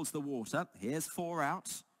come towards the water. Here's 4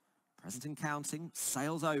 out. Present and Counting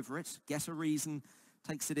sails over it. Get a Reason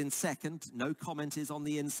takes it in second. No Comment is on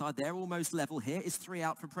the inside. They're almost level. Here is 3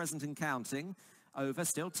 out for Present and Counting. Over,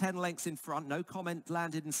 still 10 lengths in front. No Comment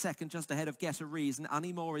landed in second, just ahead of Get a Reason.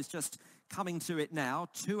 Annie Moore is just coming to it now.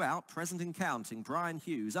 2 out, Present and Counting. Brian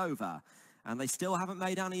Hughes over. And they still haven't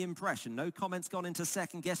made any impression. No Comment's gone into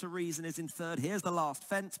second. Get a Reason is in third. Here's the last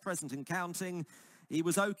fence, Present and Counting. He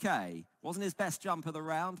was okay. Wasn't his best jump of the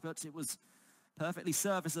round, but it was perfectly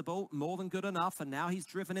serviceable, more than good enough, and now he's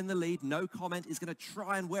driven in the lead. No Comment is going to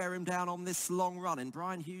try and wear him down on this long run, and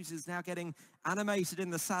Brian Hughes is now getting animated in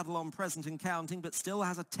the saddle on Present and Counting, but still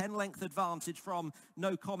has a 10-length advantage from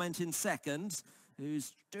No Comment in second,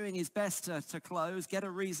 who's doing his best to close. Get a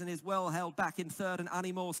Reason is well held back in third, and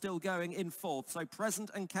Annie Moore still going in fourth. So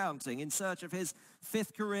Present and Counting, in search of his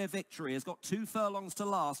 5th career victory, has got 2 furlongs to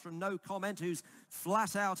last from No Comment, who's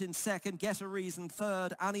flat out in second. Get a Reason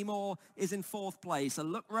third. Annie Moore is in 4th place. A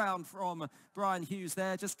look round from Brian Hughes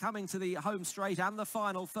there, just coming to the home straight and the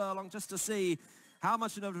final furlong, just to see how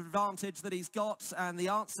much of an advantage that he's got, and the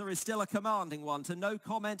answer is still a commanding one to no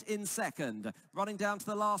comment in second. Running down to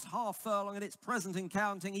the last half furlong, and it's present and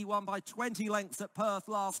counting. He won by 20 lengths at Perth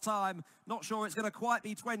last time. Not sure it's going to quite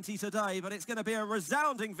be 20 today, but it's going to be a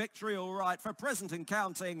resounding victory, all right, for present and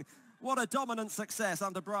counting. What a dominant success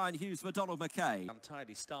under Brian Hughes for Donald McKay.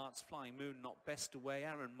 Untidy starts, Flying Moon not best away,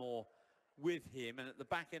 Aaron Moore with him, and at the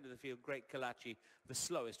back end of the field, Great Kalachi, the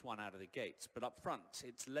slowest one out of the gates. But up front,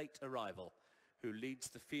 it's Late Arrival, who leads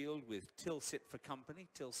the field with Tilsit for company.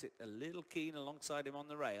 Tilsit a little keen alongside him on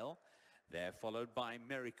the rail. They're followed by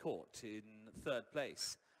Merry Court in third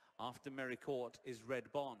place. After Merry Court is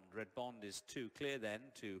Red Bond. Red Bond is 2 clear then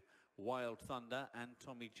to Wild Thunder and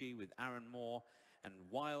Tommy G with Aaron Moore, and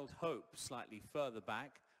Wild Hope slightly further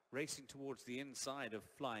back, racing towards the inside of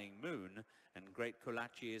Flying Moon, and Great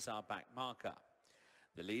Kolachi is our back marker.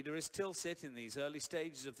 The leader is Tilsit in these early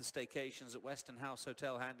stages of the staycations at Western House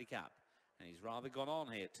Hotel Handicap. And he's rather gone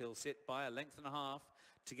on here, Tilsit, by a length and a half,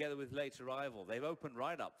 together with Late Arrival. They've opened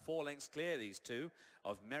right up, 4 lengths clear, these two,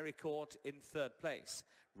 of Merry Court in third place.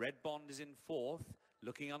 Red Bond is in fourth,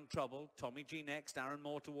 looking untroubled. Tommy G next, Aaron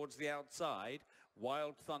Moore towards the outside.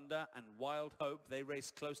 Wild Thunder and Wild Hope, they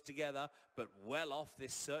race close together, but well off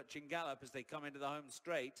this searching gallop as they come into the home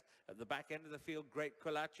straight. At the back end of the field, Great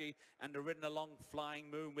Kolachi and a ridden along Flying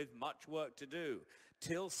Moon with much work to do.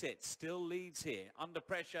 Tilsit still leads here. Under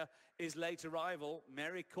pressure is Late Arrival.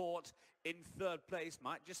 Merry Court in third place.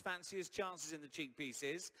 Might just fancy his chances in the cheek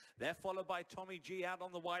pieces. They're followed by Tommy G out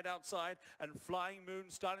on the wide outside, and Flying Moon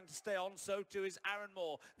starting to stay on. So too is Aaron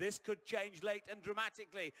Moore. This could change late and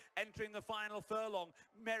dramatically. Entering the final furlong,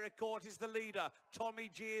 Merry Court is the leader.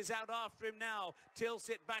 Tommy G is out after him now.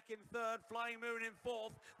 Tilsit back in third. Flying Moon in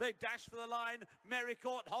fourth. They dash for the line. Merry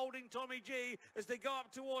Court holding Tommy G as they go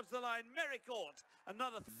up towards the line. Merry Court.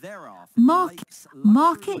 Another thereafter.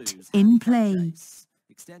 Market in play. Chase.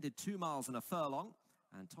 Extended 2 miles and a furlong,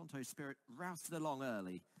 and Tonto Spirit rousted along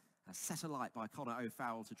early. Set alight by Connor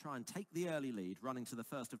O'Farrell to try and take the early lead, running to the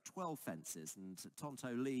first of 12 fences, and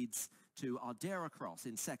Tonto leads to Ardera Cross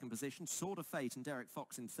in second position, Sword of Fate and Derek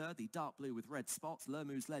Fox in third, the dark blue with red spots,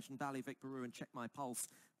 Lermoos Legend, Ballyvic Baru and Check My Pulse,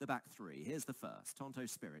 the back three. Here's the first, Tonto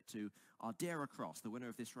Spirit to Ardera Cross, the winner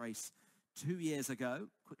of this race 2 years ago,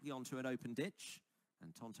 quickly onto an open ditch,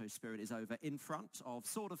 and Tonto Spirit is over in front of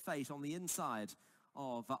Sword of Fate on the inside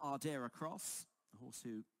of Ardera Cross, a horse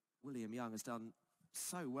who William Young has done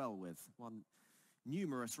so well with, won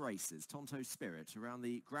numerous races. Tonto Spirit around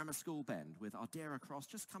the Grammar School Bend with Ardera Cross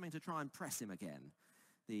just coming to try and press him again.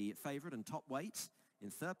 The favourite and top weight. In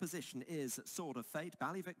third position is Sword of Fate,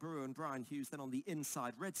 Ballyvic Baru and Brian Hughes. Then on the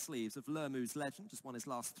inside, red sleeves of Lermoos Legend, just won his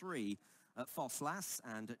last 3 at Fosslas,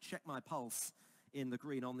 and Check My Pulse in the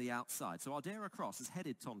green on the outside. So Ardera Cross has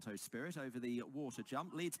headed Tonto Spirit over the water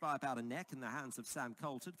jump, leads by about a neck in the hands of Sam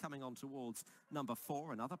Coulter, coming on towards number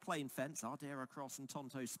 4, another plain fence. Ardera Cross and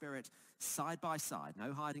Tonto Spirit side by side,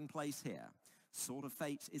 no hiding place here. Sword of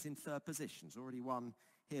Fate is in third position, has already won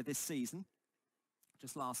here this season,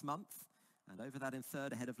 just last month. And over that in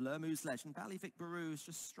third, ahead of Lermoos Legend. Ballyvic Baru is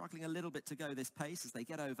just struggling a little bit to go this pace as they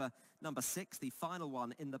get over number 6, the final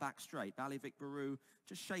one in the back straight. Ballyvic Baru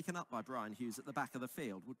just shaken up by Brian Hughes at the back of the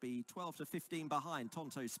field. Would be 12 to 15 behind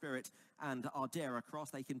Tonto Spirit and Ardera Cross.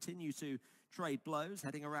 They continue to trade blows,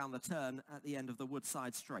 heading around the turn at the end of the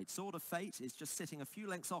Woodside Straight. Sword of Fate is just sitting a few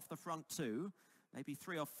lengths off the front too. Maybe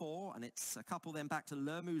 3 or 4, and it's a couple then back to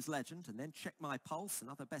Lermoos Legend, and then Check My Pulse,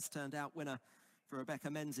 another best turned out winner for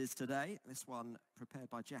Rebecca Menzies today. This one prepared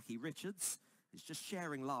by Jackie Richards is just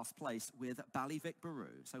sharing last place with Ballyvic Baru.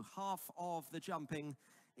 So half of the jumping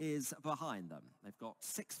is behind them. They've got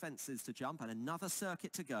 6 fences to jump and another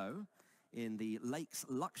circuit to go in the Lakes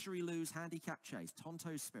Luxury Lose Handicap Chase.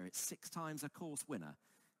 Tonto Spirit, 6 times a course winner.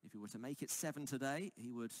 If he were to make it 7 today,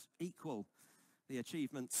 he would equal the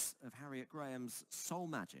achievements of Harriet Graham's Soul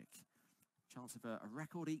Magic. Chance of a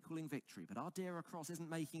record-equaling victory, but Ardera Cross isn't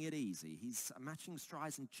making it easy. He's matching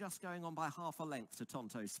strides and just going on by half a length to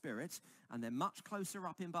Tonto Spirit, and they're much closer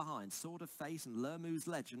up in behind. Sword of Fate and Lermoos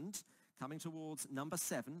Legend coming towards number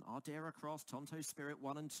 7. Ardera Cross, Tonto Spirit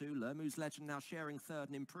 1 and 2. Lermoos Legend now sharing third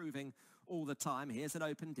and improving all the time. Here's an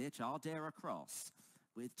open ditch, Ardera Cross,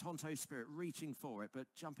 with Tonto Spirit reaching for it, but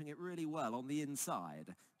jumping it really well on the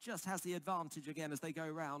inside. Just has the advantage again as they go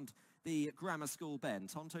round the Grammar School Bend.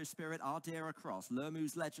 Tonto Spirit, Ardera Cross,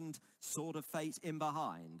 Lermoos Legend, Sword of Fate in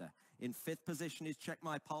behind. In 5th position is Check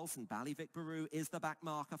My Pulse, and Ballyvic Baru is the back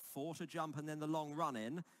marker. 4 to jump and then the long run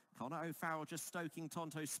in. Connor O'Farrell just stoking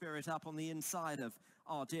Tonto's Spirit up on the inside of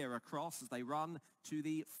Ardira Cross as they run to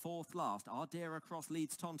the fourth last. Ardira Cross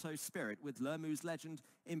leads Tonto's Spirit with Lermu's Legend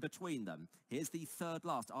in between them. Here's the third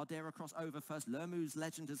last. Ardira Cross over first. Lermu's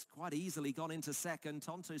Legend has quite easily gone into second.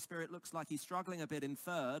 Tonto's Spirit looks like he's struggling a bit in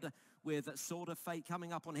third, with Sword of Fate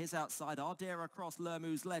coming up on his outside. Ardira Cross,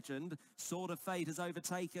 Lermu's Legend. Sword of Fate has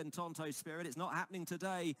overtaken Tonto's Spirit. It's not happening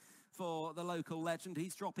today for the local legend.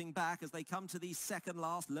 He's dropping back as they come to the second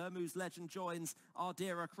last. Lermu's Legend joins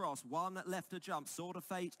Ardira Cross. One left to jump. Sword of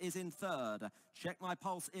Fate is in third. Check My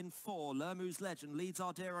Pulse in four. Lermu's Legend leads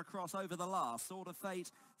Ardira Cross over the last. Sword of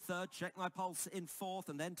Fate third. Check My Pulse in fourth.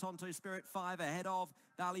 And then Tonto Spirit five ahead of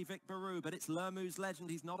Ballyvic Baru. But it's Lermu's Legend.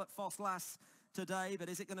 He's not at Fosslas today, but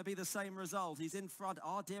is it going to be the same result? He's in front.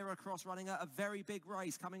 Ardira Cross running a very big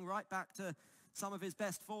race, coming right back to some of his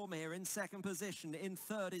best form here in second position. In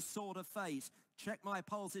third is Sword of Fate. Check My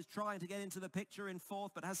Pulse is trying to get into the picture in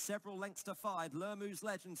fourth, but has several lengths to find. Lermu's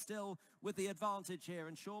Legend still with the advantage here,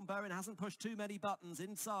 and Sean Bowen hasn't pushed too many buttons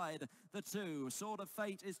inside the two. Sword of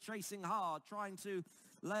Fate is chasing hard, trying to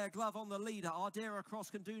lay a glove on the leader. Ardira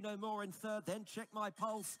Cross can do no more in third. Then Check My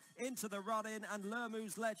Pulse into the run-in, and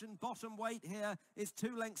Lermu's Legend, bottom weight here, is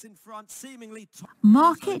 2 lengths in front, seemingly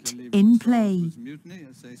Market in play. Mutiny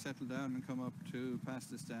as they settle down and come up to past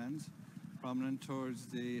the stands. Prominent towards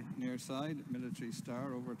the near side, Military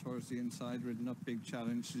Star. Over towards the inside, ridden up, Big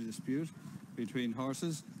Challenge to dispute between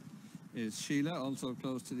horses is Sheila. Also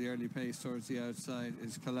close to the early pace towards the outside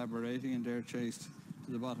is Collaborating, and they're chased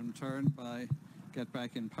to the bottom turn by Get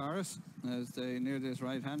Back in Paris. As they near this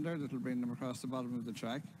right-hander, that'll bring them across the bottom of the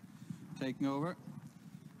track. Taking over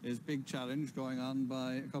is Big Challenge, going on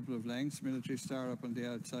by a couple of lengths. Military Star up on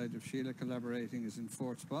the outside of Sheila. Collaborating is in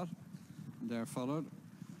fourth spot. And they're followed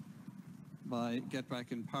by Get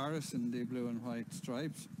Back in Paris in the blue and white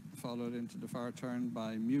stripes, followed into the far turn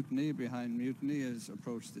by Mutiny. Behind Mutiny is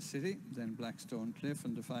Approach the City, then Blackstone Cliff,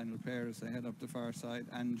 and the final pair as they head up the far side,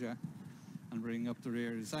 Anja, and bringing up the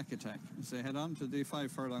rear is Zack Attack. As they head on to the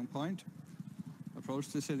 5 furlong point, Approach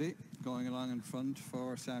the City going along in front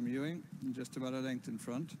for Sam Ewing, just about a length in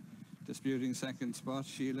front. Disputing second spot,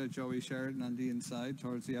 Sheila, Joey Sheridan on the inside.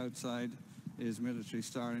 Towards the outside is Military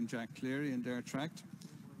Star and Jack Cleary, and they're tracked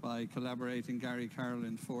by Collaborating Gary Carroll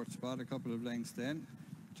in fourth spot. A couple of lengths then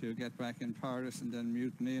to Get Back in Paris, and then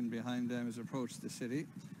Mutiny, and behind them is Approach the City.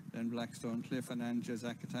 Then Blackstone Cliff and Anja.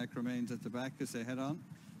 Zack Attack remains at the back as they head on,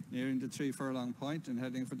 nearing the 3 furlong point and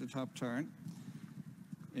heading for the top turn.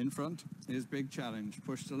 In front is Big Challenge,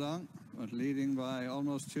 pushed along, but leading by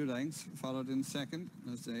almost 2 lengths, followed in second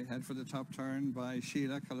as they head for the top turn by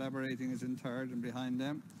Sheila. Collaborating is in third, and behind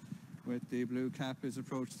them with the blue cap is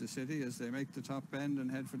Approach the City as they make the top bend and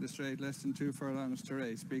head for the straight, less than 2 furlongs to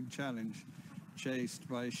race. Big Challenge chased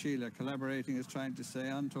by Sheila. Collaborating is trying to stay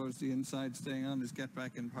on. Towards the inside, staying on is Get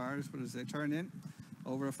Back in Paris, but as they turn in,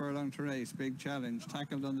 over a furlong to race, Big Challenge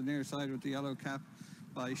tackled on the near side with the yellow cap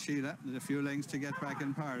by Sheila. There's a few lengths to Get Back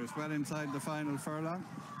in Paris. Well inside the final furlong.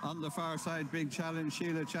 On the far side, Big Challenge,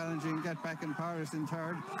 Sheila challenging Get Back in Paris in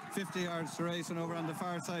third. 50 yards to race, and over on the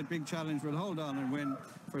far side, Big Challenge will hold on and win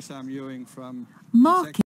for Sam Ewing from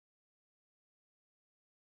Market.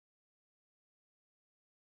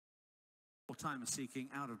 Time seeking,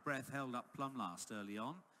 out of breath, held up plumb last early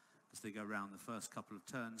on as they go round the first couple of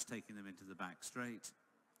turns, taking them into the back straight.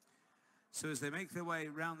 So as they make their way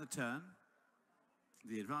round the turn,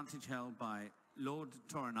 the advantage held by Lord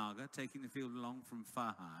Toranaga, taking the field along from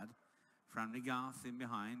Fahad. Framley Garth in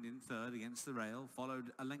behind, in third against the rail,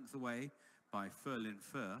 followed a length away by Furlin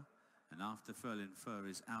Fur. And after Furlin Fur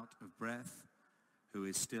is out of breath, who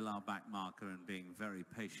is still our back marker and being very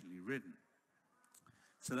patiently ridden.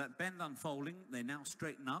 So that bend unfolding, they now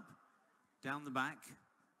straighten up, down the back,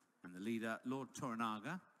 and the leader, Lord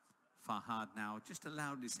Toranaga. Fahad now just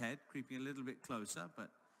allowed his head, creeping a little bit closer, but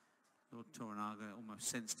Lord Toranaga almost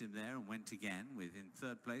sensed him there and went again with, in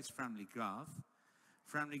third place, Framley Garth.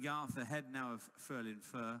 Framley Garth ahead now of Furlin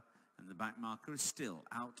Fur, and the back marker is still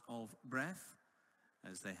out of breath,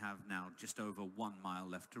 as they have now just over 1 mile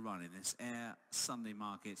left to run in this Ayr Sunday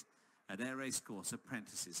Market at Ayr Racecourse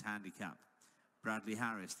Apprentices Handicap. Bradley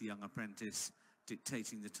Harris, the young apprentice,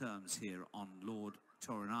 dictating the terms here on Lord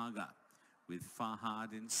Toranaga, with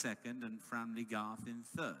Fahad in second and Framley Garth in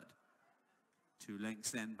third. 2 lengths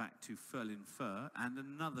then back to Furlin Fur, and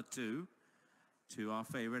another 2 to our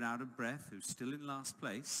favourite Out of Breath, who's still in last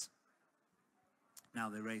place. Now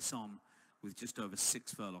they race on with just over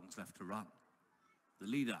 6 furlongs left to run. The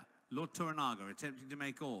leader, Lord Toranaga, attempting to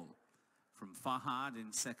make all from Fahad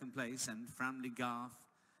in second place and Framley Garth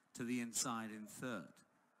to the inside in third.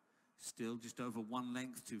 Still just over 1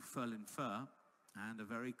 length to Furlin Fur. And a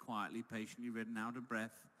very quietly, patiently ridden, out of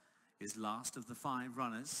breath, is last of the 5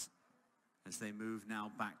 runners as they move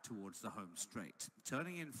now back towards the home straight.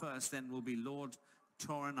 Turning in first then will be Lord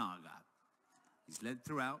Toranaga. He's led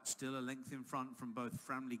throughout, still a length in front from both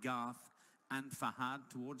Framley Garth and Fahad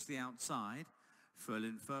towards the outside.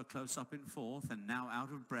 Furlin Fur close up in 4th and now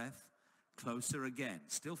out of breath, closer again.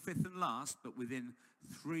 Still 5th and last, but within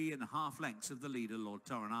 3.5 lengths of the leader, Lord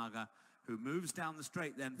Toranaga, who moves down the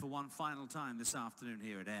straight then for one final time this afternoon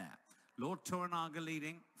here at Ayr. Lord Toranaga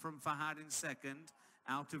leading from Fahad in 2nd,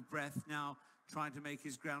 out of breath now, trying to make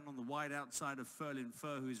his ground on the wide outside of Furlin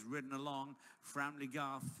Fur, who's ridden along. Framley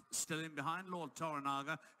Garth still in behind Lord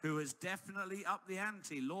Toranaga, who has definitely upped the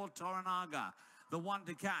ante. Lord Toranaga, the one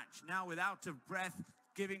to catch, now with out of breath,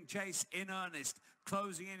 giving chase in earnest,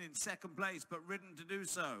 closing in 2nd place, but ridden to do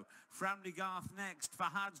so. Framley Garth next.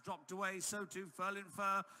 Fahad's dropped away, so too Furlin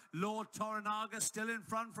Fur. Lord Toranaga still in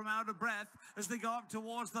front from out of breath as they go up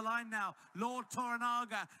towards the line now. Lord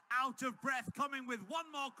Toranaga out of breath, coming with one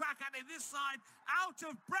more crack at it this side. Out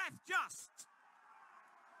of breath just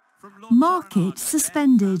from Lord Market Toranaga.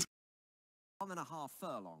 suspended. 1.5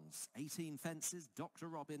 furlongs, 18 fences. Dr.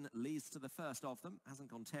 Robin leads to the first of them,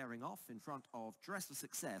 hasn't gone tearing off in front of Dress for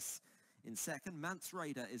Success in 2nd. Mance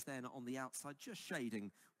Raider is then on the outside, just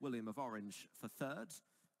shading William of Orange for 3rd.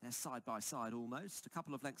 They're side by side almost. A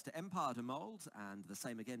couple of lengths to Empire de Mould, and the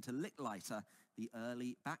same again to Licklighter, the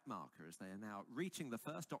early back marker, as they are now reaching the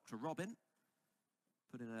first. Dr. Robin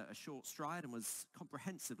put in a short stride and was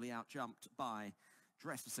comprehensively out-jumped by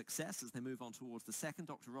Dress for Success as they move on towards the 2nd.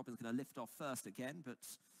 Dr. Robin's going to lift off first again, but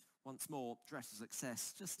once more, Dress for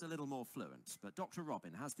Success just a little more fluent. But Dr.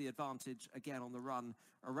 Robin has the advantage again on the run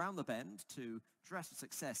around the bend to Dress for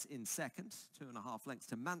Success in 2nd. 2.5 lengths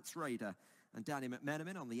to Mance Raider and Danny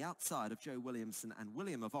McMenamin on the outside of Joe Williamson and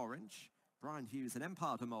William of Orange. Brian Hughes and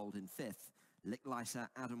Empire de Mould in 5th. Licklighter,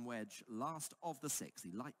 Adam Wedge, last of the 6,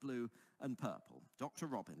 the light blue and purple. Dr.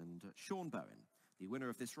 Robin and Sean Bowen, the winner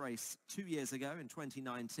of this race 2 years ago in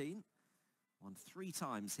 2019. Won 3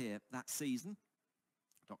 times here that season.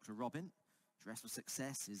 Dr. Robin, Dress for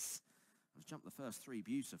Success, has jumped the first 3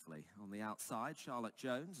 beautifully on the outside. Charlotte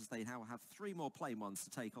Jones, as they now have 3 more plain ones to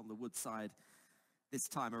take on the Woodside this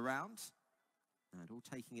time around. And all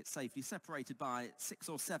taking it safely, separated by 6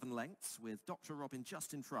 or 7 lengths, with Dr. Robin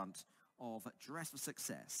just in front of Dress for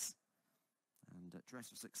Success. And Dress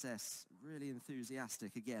for Success really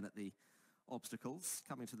enthusiastic again at the obstacles.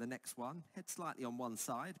 Coming to the next one, head slightly on one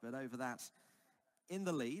side, but over that in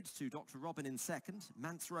the lead to Dr. Robin in 2nd,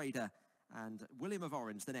 Mance Raider and William of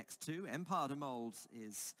Orange the next 2. Empire de Mould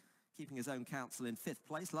is keeping his own counsel in 5th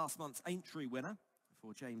place, last month's Aintree winner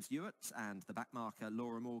for James Hewitt, and the backmarker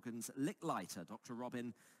Laura Morgan's Licklighter. Dr.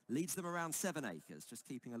 Robin leads them around 7 acres, just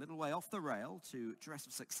keeping a little way off the rail to Dress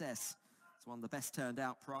for Success. It's won the best turned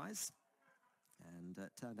out prize, and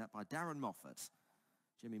turned out by Darren Moffat.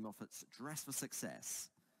 Jimmy Moffat's Dress for Success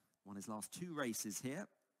won his last 2 races here,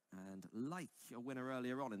 and like a winner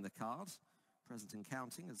earlier on in the card, present and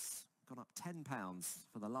counting, has gone up £10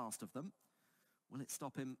 for the last of them. Will it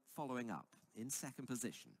stop him following up in 2nd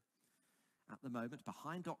position? At the moment,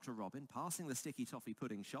 behind Dr. Robin, passing the Sticky Toffee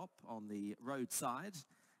Pudding Shop on the roadside,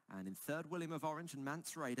 and in 3rd, William of Orange and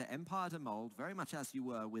Mance Raider. Empire de Mould, very much as you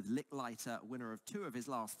were with Licklighter, winner of 2 of his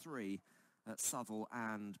last 3 at Southall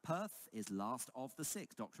and Perth, is last of the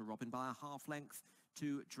 6. Dr. Robin by a half length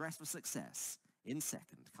to Dress for Success in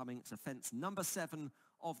 2nd. Coming to fence number 7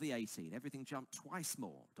 of the 18. Everything jumped twice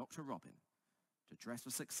more. Dr. Robin to Dress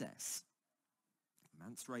for Success.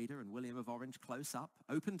 Mance Raider and William of Orange close up.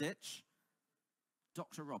 Open ditch.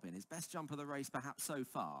 Dr. Robin, his best jump of the race perhaps so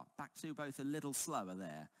far. Back to both a little slower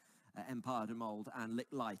there. Empire de Mould and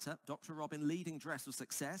Licklighter. Dr. Robin leading Dress for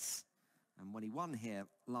Success. And when he won here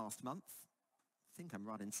last month, I think I'm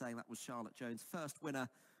right in saying that was Charlotte Jones' first winner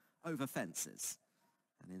over fences.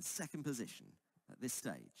 And in 2nd position at this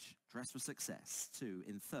stage, Dress for Success. 2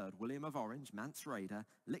 in 3rd, William of Orange, Mance Raider,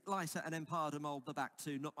 Licklighter and Empire de Mould, the back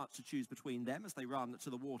 2. Not much to choose between them as they run to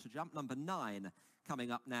the water jump. Number 9 coming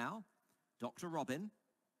up now. Dr. Robin,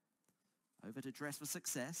 over to Dress for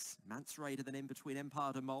Success. Mance Raider then in between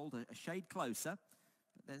Empire de Mould, a shade closer.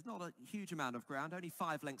 But there's not a huge amount of ground, only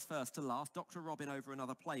 5 lengths first to last. Dr. Robin over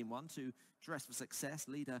another plain one to Dress for Success.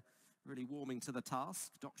 Leader really warming to the task.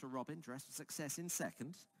 Dr. Robin, Dress for Success in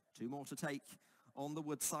 2nd. 2 more to take on the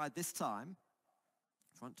Woodside this time.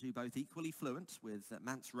 Front 2 both equally fluent, with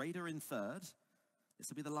Mance Raider in 3rd. This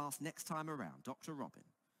will be the last next time around. Dr. Robin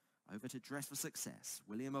over to Dress for Success.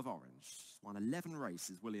 William of Orange won 11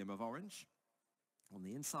 races, William of Orange, on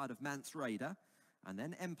the inside of Mance Raider. And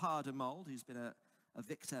then Empire de Mould, who's been a a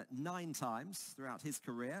victor 9 times throughout his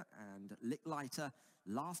career, and Licklighter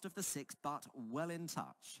last of the 6, but well in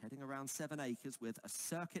touch, heading around 7 acres with a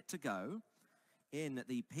circuit to go. In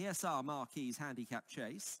the PSR Marquis handicap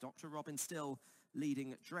chase, Dr. Robin still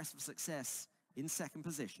leading Dress for Success in 2nd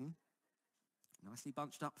position. Nicely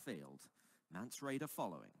bunched up field. Mance Raider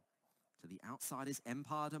following. To the outside is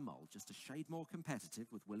Empire de Mole, just a shade more competitive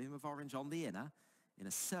with William of Orange on the inner. In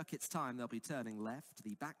a circuit's time, they'll be turning left.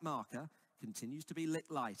 The back marker continues to be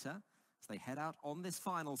Licklighter as they head out on this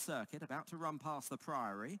final circuit, about to run past the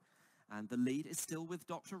Priory. And the lead is still with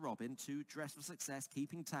Dr. Robin to Dress for Success,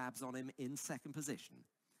 keeping tabs on him in 2nd position.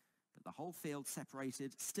 But the whole field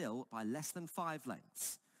separated still by less than 5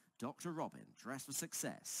 lengths. Dr. Robin, Dress for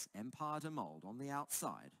Success, Empire de Mold on the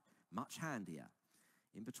outside, much handier.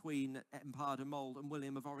 In between Empire de Mold and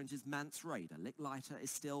William of Orange is Mance Raider. Licklighter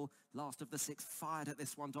is still last of the 6, fired at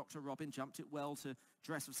this one. Dr. Robin jumped it well to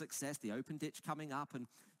Dress for Success. The open ditch coming up, and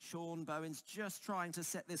Sean Bowen's just trying to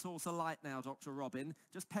set this horse alight now, Dr. Robin.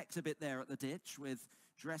 Just pecked a bit there at the ditch with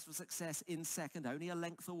Dress for Success in 2nd, only a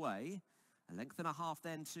length away. A length and a half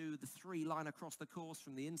then to the 3 line across the course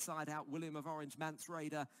from the inside out. William of Orange, Mance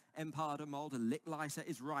Raider, Empire de Mold, and Licklighter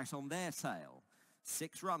is right on their tail.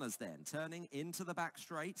 6 runners then, turning into the back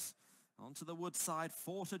straight, onto the woodside,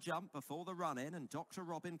 4 to jump before the run-in, and Dr.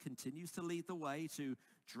 Robin continues to lead the way to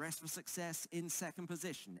Dress for Success in 2nd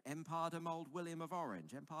position. Empire de Mold, William of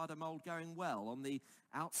Orange. Empire de Mold going well on the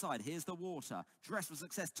outside. Here's the water. Dress for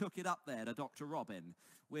Success took it up there to Dr. Robin,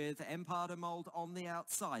 with Empire de Mold on the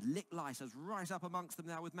outside. Licklighter's right up amongst them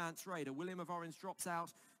now with Mance Raider. William of Orange drops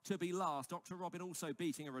out to be last. Dr. Robin also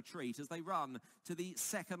beating a retreat as they run to the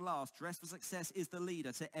 2nd last. Dress for Success is the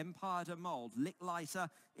leader to Empire de Mold. Licklighter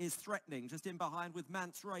is threatening just in behind with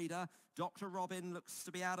Mance Raider. Dr. Robin looks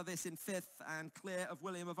to be out of this in 5th and clear of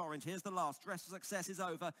William of Orange. Here's the last. Dress for Success is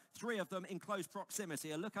over. 3 of them in close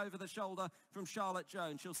proximity. A look over the shoulder from Charlotte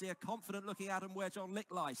Jones. She'll see a confident looking Adam Wedge on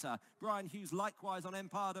Licklighter. Brian Hughes likewise on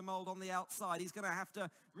Empire de Mold on the outside. He's going to have to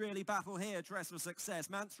really battle here, Dress for Success.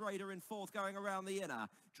 Mance Raider in 4th going around the inner.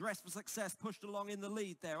 Dress for Success pushed along in the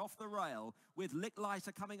lead there, off the rail, with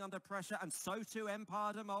Licklighter coming under pressure, and so too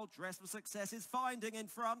Empire de Mold. Dress for Success is finding in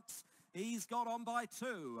front. He's got on by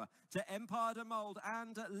 2 to Empire de Mold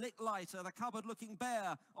and Licklighter. The cupboard looking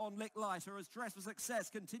bare on Licklighter as Dress for Success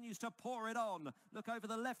continues to pour it on. Look over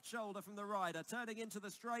the left shoulder from the rider, turning into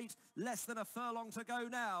the straight. Less than a furlong to go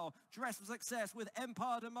now. Dress for Success with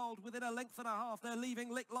Empire de Mold within a length and a half. They're leaving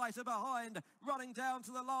Licklighter behind. Running down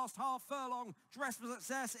to the last half furlong. Dress for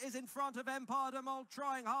Success is in front of Empire de Mold,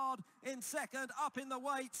 trying hard in 2nd, up in the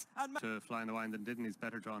weights. And to fly in the wind than didn't. He's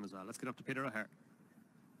better drawn as well. Let's get up to Peter O'Hare.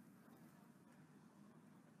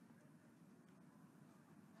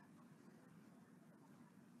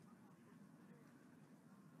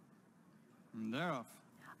 And they're off.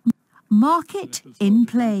 Market in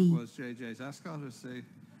play. Was JJ's Ascot as they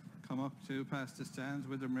come up to past the stands.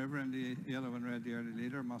 Witham River and the yellow and red, the early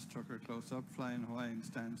leader. Moss Tucker close up. Flying Hawaiian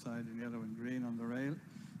stand side in yellow and green on the rail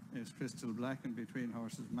is Crystal Black, and between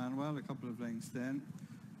horses Manuel. A couple of lengths then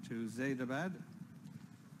to Zaidabad,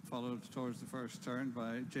 followed towards the first turn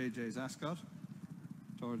by JJ's Ascot,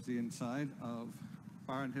 towards the inside of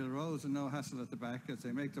Barnhill Rose, and no hassle at the back as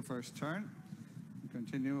they make the first turn.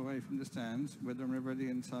 Continue away from the stands. Witham River the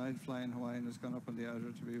inside. Flying Hawaiian has gone up on the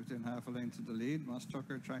outer to be within half a length of the lead. Moss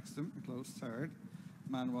Tucker tracks them, a close 3rd.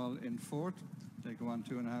 Manuel in 4th. They go on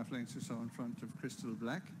 2.5 lengths or so in front of Crystal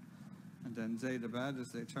Black. And then Zaidabad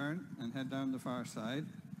as they turn and head down the far side.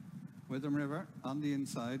 Witham River on the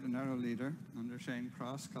inside, a narrow leader under Shane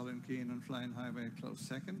Cross. Colin Keane and Flying Highway close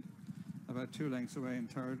 2nd. About 2 lengths away in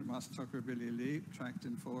 3rd, Moss Tucker Billy Lee, tracked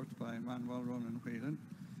in 4th by Manuel Ronan Whelan.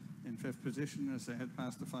 In 5th position as they head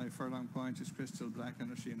past the 5 furlong point is Crystal Black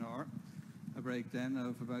and Ashinor. A break then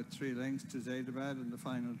of about 3 lengths to Zaidabad and the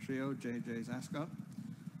final trio, JJ's Ascot,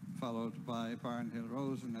 followed by Barnhill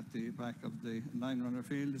Rose, and at the back of the 9-runner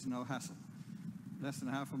field is No Hassle. Less than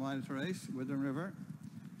half a mile to race. Witham River,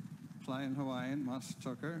 Flying Hawaiian, Moss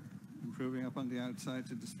Tucker, improving up on the outside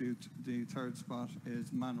to dispute the 3rd spot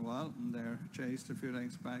is Manuel, and they're chased a few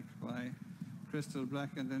lengths back by Crystal Black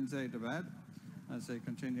and then Zaidabad, as they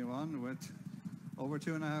continue on with over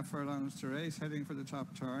 2.5 furlongs to race, heading for the top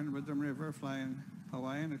turn. Witham River, Flying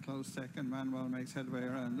Hawaiian, a close 2nd. Manuel makes headway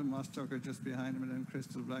around them. Moss Tucker just behind him, and then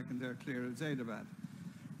Crystal Black, and they're clear of Zaidabad.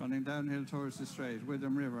 Running downhill towards the straight,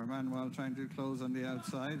 Witham River, Manuel trying to close on the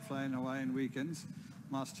outside. Flying Hawaiian weakens.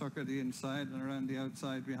 Moss Tucker the inside, and around the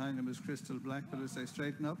outside behind him is Crystal Black, but as they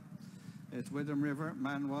straighten up, it's Witham River,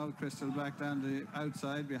 Manuel, Crystal Black down the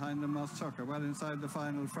outside, behind them Moss Tucker, well inside the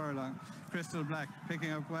final furlong. Crystal Black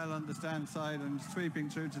picking up well on the stand side and sweeping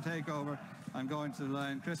through to take over. I'm going to the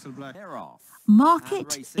line, crystal black. They're off.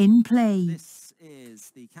 Market in play. This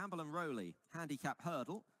is the Campbell and Rowley handicap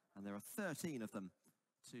hurdle, and there are 13 of them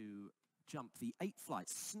to jump the 8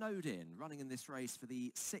 flights. Snowed in, running in this race for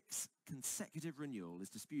the 6th consecutive renewal, is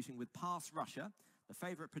disputing with Pass Russia. The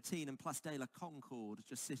favourite Patine and Place de la Concorde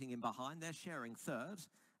just sitting in behind. They're sharing 3rd,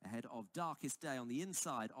 ahead of Darkest Day on the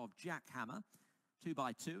inside of Jackhammer. 2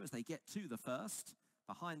 by 2 as they get to the 1st.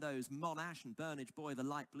 Behind those, Monash and Burnage Boy, the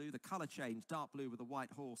light blue. The colour change, dark blue with a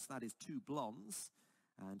white horse, that is 2 blondes.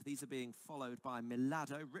 And these are being followed by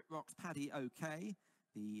Milado, Riprock's Paddy OK,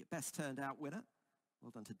 the best turned out winner.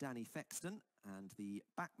 Well done to Danny Fexton. And the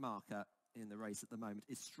back marker in the race at the moment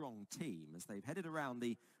is Strong Team as they've headed around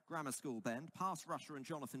the Grammar School bend. Pass Rusher and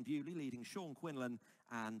Jonathan Bewley leading Sean Quinlan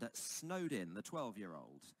and Snowed In, the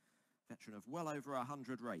 12-year-old. Veteran of well over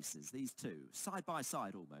 100 races. These two, side by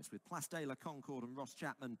side almost, with Place de la Concorde and Ross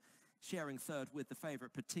Chapman sharing 3rd with the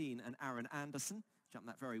favourite Patine and Aaron Anderson. Jumped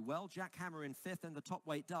that very well. Jackhammer in 5th, and the top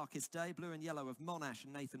weight Darkest Day. Blue and yellow of Monash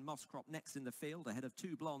and Nathan Moscrop next in the field, ahead of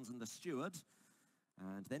 2 blondes and the Steward.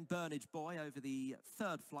 And then Burnage Boy over the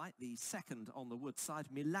 3rd flight, the 2nd on the wood side.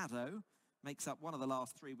 Milado makes up one of the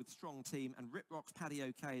last 3 with Strong Team, and Riprock's Paddy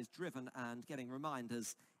OK is driven and getting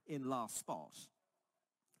reminders in last spot.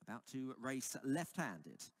 About to race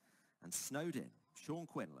left-handed and Snowed In. Sean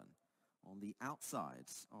Quinlan on the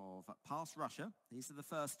outsides of Pass Russia. These are the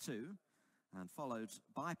first 2, and followed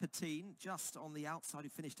by Patine just on the outside, who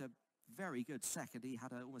finished a very good 2nd. He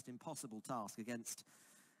had an almost impossible task against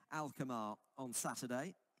Alkmaar on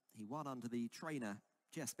Saturday. He won under the trainer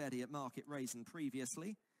Jess Betty at Market Raisin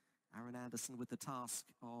previously. Aaron Anderson with the task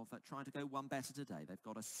of trying to go one better today. They've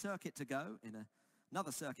got a circuit to go. In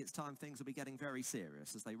another circuit's time, things will be getting very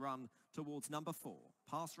serious as they run towards number 4.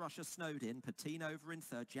 Pass Russia Snowed In, Patine over in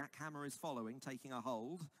 3rd. Jackhammer is following, taking a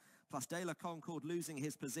hold. Place de la Concorde losing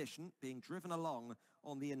his position, being driven along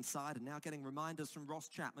on the inside, and now getting reminders from Ross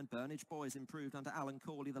Chapman. Burnage Boys improved under Alan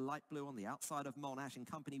Corley, the light blue on the outside of Monash in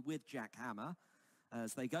company with Jackhammer.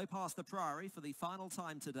 As they go past the Priory for the final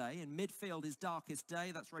time today. In midfield is Darkest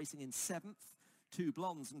Day, that's racing in 7th. 2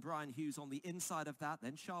 blondes and Brian Hughes on the inside of that.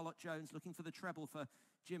 Then Charlotte Jones looking for the treble for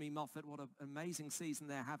Jimmy Moffat. What an amazing season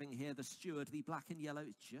they're having here. The Steward, the black and yellow,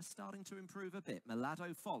 is just starting to improve a bit.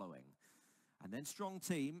 Milado following. And then Strong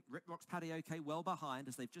Team, Riprock's Paddy OK well behind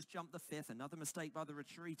as they've just jumped the 5th. Another mistake by the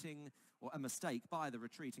retreating, or a mistake by the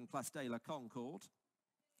retreating Place de la Concorde.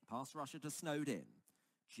 Pass Russia to Snowed In.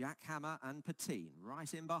 Jackhammer and Patine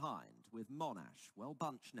right in behind with Monash, well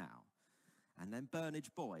bunched now. And then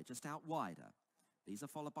Burnage Boy just out wider. These are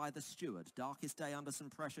followed by the Steward. Darkest Day under some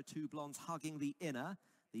pressure, 2 blondes hugging the inner.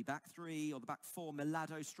 The back 3 or the back 4,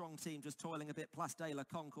 Milado, Strong Team just toiling a bit. Place de la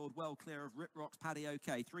Concorde well clear of Riprock's Paddy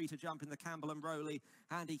OK. 3 to jump in the Campbell and Rowley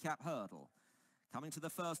handicap hurdle. Coming to the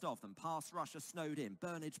first of them, Pass Russia Snowed In.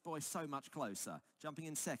 Burnage Boy so much closer. Jumping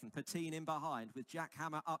in 2nd, Patine in behind with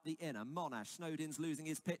Jackhammer up the inner. Monash, Snowed In's losing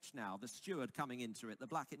his pitch now. The Steward coming into it. The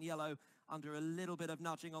black and yellow under a little bit of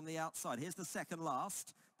nudging on the outside. Here's the 2nd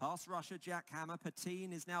last. Pass Russia, Jackhammer.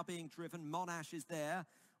 Patine is now being driven. Monash is there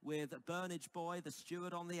with Burnage Boy, the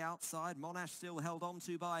Steward on the outside. Monash still held on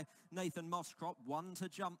to by Nathan Moscrop. 1 to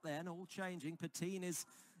jump then, all changing. Patine is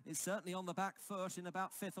certainly on the back foot in about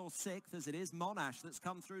 5th or 6th, as it is Monash that's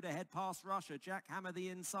come through to head past Russia. Jackhammer the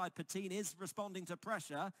inside. Patine is responding to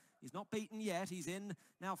pressure. He's not beaten yet. He's in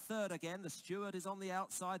now 3rd again. The Steward is on the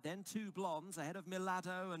outside. Then 2 blondes ahead of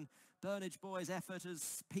Milado, and Burnage Boy's effort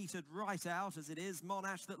has petered right out, as it is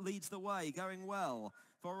Monash that leads the way, going well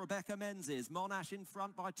for Rebecca Menzies. Monash in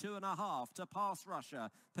front by 2.5 to Pass Russia.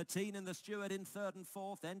 Patine and the Steward in 3rd and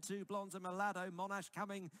 4th. Then 2 blondes and Milado. Monash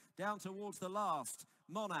coming down towards the last.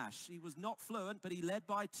 Monash, he was not fluent, but he led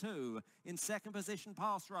by 2. In 2nd position,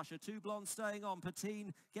 Pass Russia. 2 blondes staying on.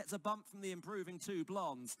 Patine gets a bump from the improving 2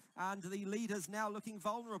 blondes. And the leaders now looking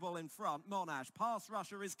vulnerable in front. Monash, Pass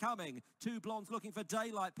Russia is coming. 2 blondes looking for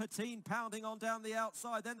daylight. Patine pounding on down the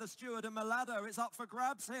outside. Then the Steward and Milado. It's up for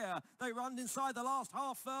grabs here. They run inside the last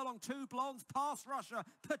half furlong. 2 blondes, Pass Russia.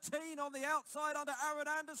 Patine on the outside under Aaron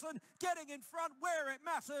Anderson. Getting in front where it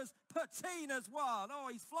matters. Patine has won. Oh,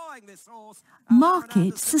 he's flying this horse.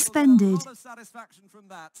 Market suspended. A lot of satisfaction from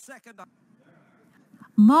that. 2nd.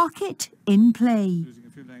 Market in play. Losing a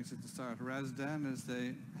few lengths at the start. Razdan as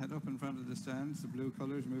they head up in front of the stands. The blue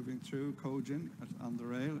colours moving through. Kojin on the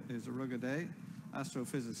rail is a rugged A.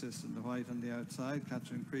 Astrophysicist in the white on the outside.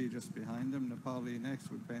 Catherine Cree just behind him. Nepali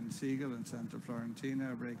next with Ben Siegel and Santa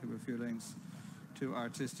Florentina. A break of a few lengths to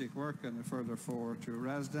Artistic Work, and a further 4 to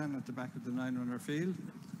Razdan at the back of the 9-runner field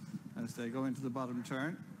as they go into the bottom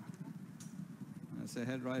turn. As As they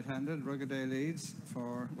head right-handed, Ruggaday leads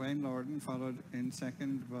for Wayne Lorden, followed in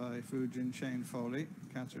second by Fujin Shane Foley.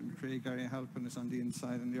 Catherine Cree, Gary Halpin is on the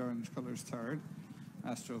inside and the orange colours third.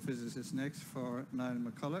 Astrophysicist next for Niall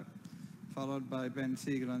McCullough, followed by Ben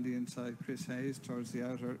Siegel on the inside, Chris Hayes. Towards the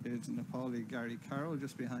outer is Nepali Gary Carroll,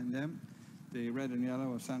 just behind them. The red and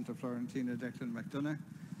yellow of Santa Florentina, Declan McDonough.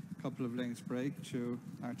 A couple of lengths break to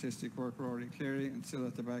artistic work Rory Cleary, and still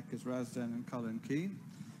at the back is Razdan and Colin Keane.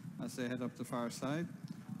 As they head up the far side,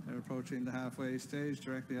 they're approaching the halfway stage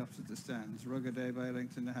directly opposite the stands. Ruggaday by a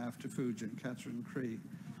length and a half to Fujin. Catherine Cree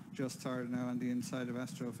just third now on the inside of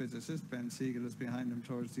Astrophysicist. Ben Siegel is behind him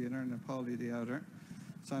towards the inner, Nepali the outer.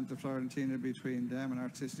 Santa Florentina between them and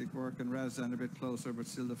artistic work and Razdan a bit closer, but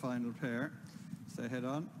still the final pair. As they head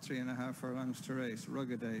on, 3.5 furlongs to race.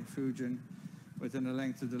 Ruggaday, Fujin within a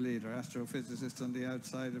length of the leader. Astrophysicist on the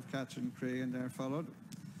outside of Catherine Cree, and they're followed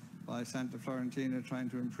by Santa Florentina trying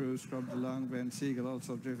to improve, scrubbed along. Ben Siegel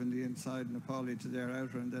also driven the inside, Nepali to their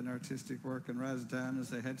outer, and then artistic work and Razdan as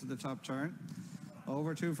they head to the top turn.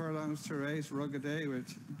 Over 2 furlongs to race. Ruggaday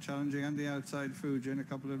with challenging on the outside Fujin, a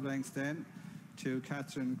couple of lengths then to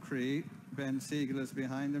Catherine Cree. Ben Siegel is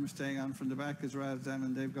behind them, staying on from the back is Razdan,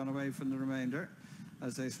 and they've gone away from the remainder.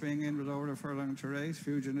 As they swing in with over a furlong to race,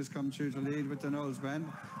 Fujin has come through to lead with the noseband.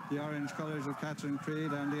 The orange colours of Catherine Cree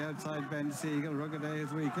down the outside, Ben Siegel. Ruggaday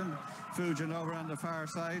is weakened. Fujin over on the far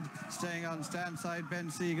side, staying on stand side, Ben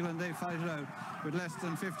Siegel, and they fight it out. With less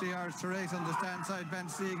than 50 yards to race on the stand side, Ben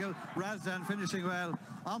Siegel. Razdan finishing well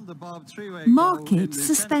on the bob, three-way Market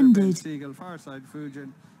suspended. Ben Siegel, far side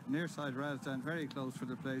Fujin, near side Razdan, very close for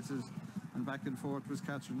the places, and back and forth was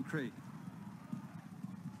Catherine Cree.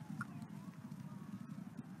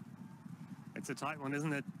 It's a tight one,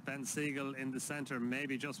 isn't it? Ben Siegel in the centre.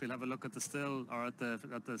 Maybe just we'll have a look at the still or at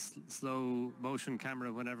the slow motion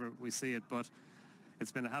camera whenever we see it. But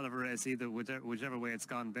it's been a hell of a race either whichever way it's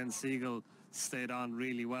gone. Ben Siegel stayed on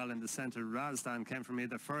really well in the centre. Razdan came from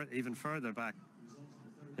even further back.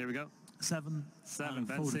 Here we go. Seven.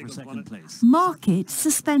 Ben Siegel for second place. Market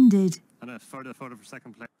suspended. And a further photo for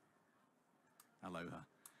second place. Aloha.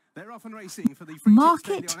 They're off and racing for the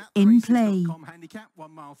Market in play. handicap,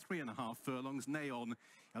 1 mile, 3.5 furlongs. Neon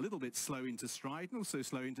a little bit slow into stride, and also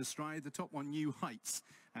slow into stride. The top one, New Heights,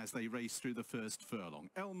 as they race through the first furlong.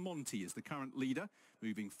 El Monte is the current leader.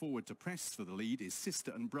 Moving forward to press for the lead is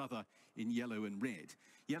Sister and Brother in yellow and red.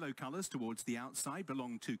 Yellow colours towards the outside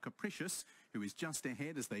belong to Capricious, who is just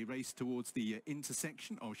ahead as they race towards the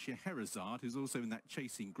intersection of Scheherazade, who's also in that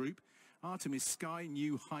chasing group. Artemis Sky,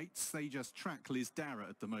 New Heights, they just track Liz Dara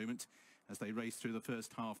at the moment as they race through the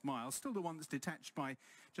first half mile. Still the one that's detached by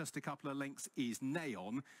just a couple of lengths is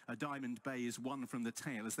Neon. A Diamond Bay is one from the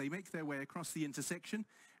tail as they make their way across the intersection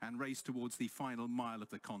and race towards the final mile of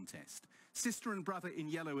the contest. Sister and Brother in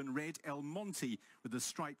yellow and red, El Monte with the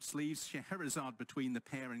striped sleeves, Scheherazade between the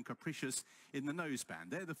pair and Capricious in the noseband.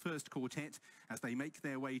 They're the first quartet as they make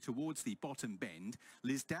their way towards the bottom bend.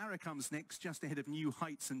 Liz Dara comes next just ahead of New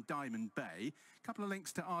Heights and Diamond Bay. A couple of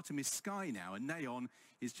lengths to Artemis Sky now, and Neon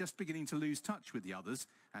is just beginning to lose touch with the others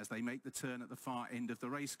as they make the turn at the far end of the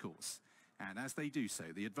racecourse. And as they do so,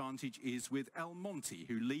 the advantage is with El Monte,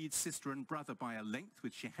 who leads Sister and Brother by a length,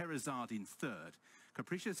 with Scheherazade in third.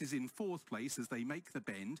 Capricious is in fourth place as they make the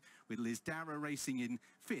bend, with Liz Dara racing in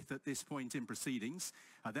fifth at this point in proceedings.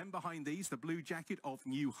 Then behind these, the blue jacket of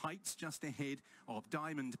New Heights just ahead of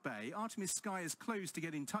Diamond Bay. Artemis Sky is close to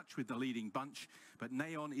get in touch with the leading bunch, but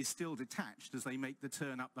Neon is still detached as they make the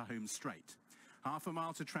turn up the home straight. Half a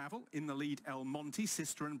mile to travel. In the lead, El Monte,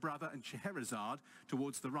 Sister and Brother and Scheherazade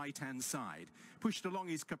towards the right-hand side. Pushed along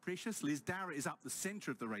is Capricious. Liz Dara is up the centre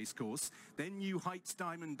of the racecourse. Then New Heights,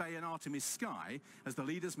 Diamond Bay and Artemis Sky as the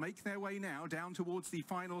leaders make their way now down towards the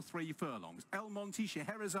final 3 furlongs. El Monte,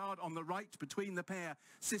 Scheherazade on the right between the pair,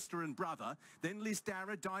 Sister and Brother. Then Liz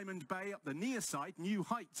Dara, Diamond Bay up the near side. New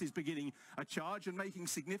Heights is beginning a charge and making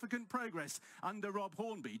significant progress under Rob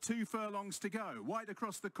Hornby. 2 furlongs to go. Wide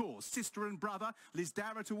across the course. Sister and Brother. Liz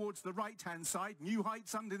Dara towards the right-hand side. New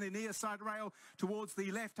Heights under the near side rail towards the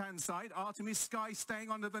left-hand side. Artemis Sky staying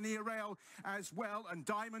under the near rail as well. And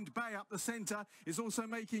Diamond Bay up the centre is also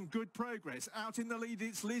making good progress. Out in the lead,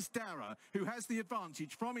 it's Liz Dara who has the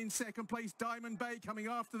advantage. From in second place, Diamond Bay coming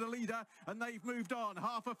after the leader. And they've moved on.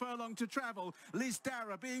 Half a furlong to travel. Liz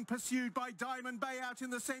Dara being pursued by Diamond Bay out in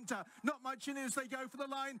the centre. Not much in it as they go for the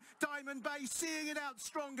line. Diamond Bay seeing it out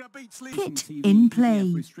stronger. Beats Liz. Market in play.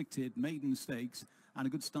 Restricted maiden stakes. And a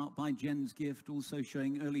good start by Jen's Gift, also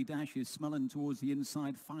showing early dashes. Smullen towards the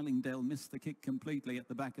inside. Filingdale missed the kick completely at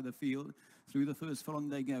the back of the field. Through the first furlong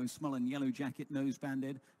they go. Smullen, Yellow Jacket, nose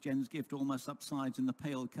banded. Jen's Gift almost upsides in the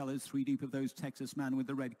pale colours. 3 deep of those Texas Man with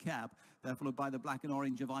the red cap. They're followed by the black and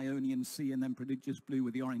orange of Ionian Sea, and then Prodigious Blue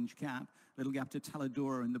with the orange cap. Little gap to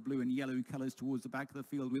Taladora in the blue and yellow colours towards the back of the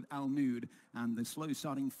field with Alnude, and the slow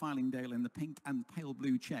starting Filingdale in the pink and pale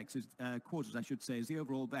blue checks, quarters I should say, is the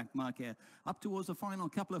overall back mark here. Up towards the final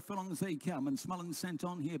couple of furlongs they come, and Smullen sent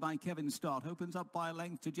on here by Kevin Stott. Opens up by a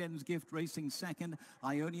length to Jen's Gift racing second.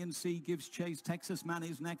 Ionian Sea gives chase. Texas Man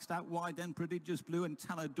is next out wide, then Prodigious Blue and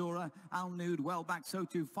Taladora. Alnude well back, so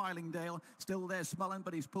too Filingdale. Still there Smullen,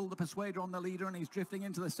 but he's pulled the Persuader on the leader and he's drifting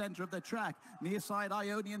into the centre of the track. Near side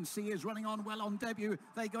Ionian Sea is running on well on debut.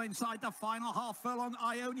 They go inside the final half furlong.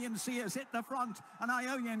 Ionian Sea has hit the front, and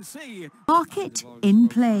Ionian Sea. Market in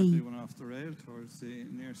play. One off the rail towards the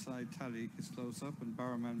near side. Talik is close up, and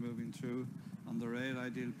Barrowman moving through on the rail.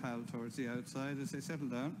 Ideal Pal towards the outside as they settle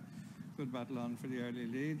down. Good battle on for the early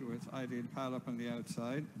lead with Ideal Pal up on the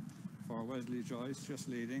outside for Wesley Joyce just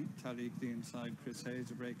leading. Talik the inside. Chris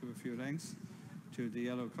Hayes a break of a few lengths to the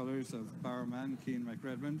yellow colours of Barrowman, Keane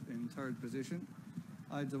McRedmond in third position.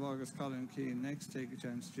 Ides of August, Colin Keane next. Take a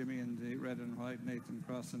Chance Jimmy in the red and white. Nathan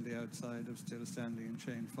Cross on the outside of Still Standing and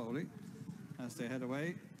Shane Foley. As they head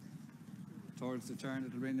away towards the turn,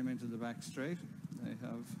 it'll bring them into the back straight. They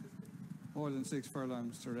have more than 6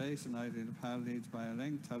 furlongs to race, and Ideal Pal leads by a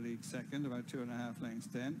length. Talik second, about 2.5 lengths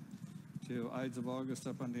then. To Ides of August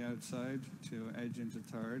up on the outside, to edge into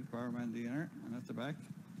third. Barman the inner, and at the back.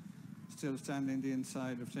 Still Standing the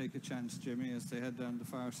inside of Take a Chance Jimmy as they head down the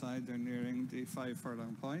far side. They're nearing the 5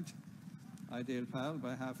 furlong point. Ideal Pal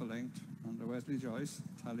by half a length under Wesley Joyce.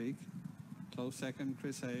 Talik close second.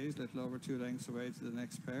 Chris Hayes little over 2 lengths away to the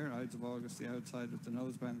next pair. Ides of August the outside of the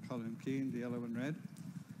noseband. Colin Keane the yellow and red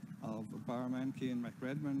of Barman, Keane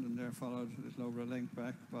McRedmond, and they're followed a little over a length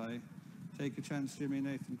back by Take a Chance Jimmy,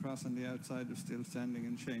 Nathan Cross on the outside of Still Standing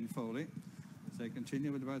and Shane Foley. As they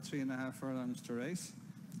continue with about 3.5 furlongs to race.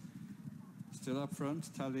 Still up front,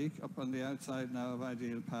 Talik up on the outside now of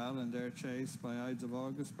Ideal Pal, and they're chased by Ides of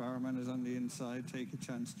August. Barrowman is on the inside, Take a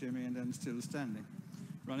Chance Jimmy, and then Still Standing.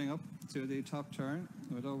 Running up to the top turn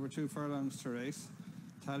with over 2 furlongs to race.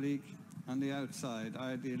 Talik on the outside,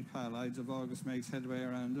 Ideal Pal. Ides of August makes headway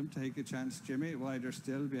around them. Take a Chance Jimmy, wider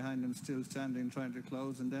still, behind them Still Standing, trying to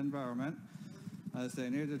close, and then Barrowman. As they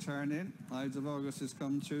near the turn in, Ides of August has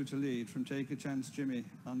come through to lead from Take a Chance Jimmy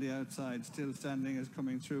on the outside. Still Standing is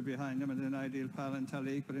coming through behind them, and then Ideal Pal and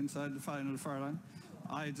Talik, but inside the final furlong.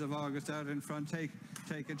 Ides of August out in front. Take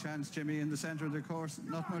a Chance Jimmy in the centre of the course.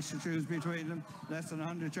 Not much to choose between them. Less than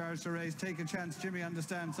 100 yards to race. Take a Chance Jimmy on the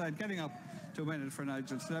stand side, getting up to win it for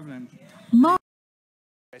Nigel Slevenin.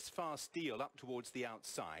 Fast Deal up towards the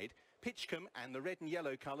outside. Pitchcombe and the red and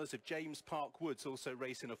yellow colours of James Park Woods also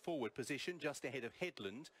race in a forward position just ahead of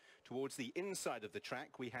Headland. Towards the inside of the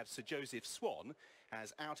track we have Sir Joseph Swan,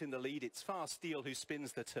 as out in the lead it's Fast Deal who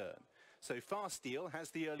spins the turn. So Fast Deal has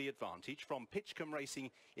the early advantage from Pitchcombe racing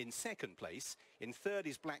in second place. In third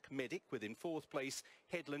is Black Medic, with in fourth place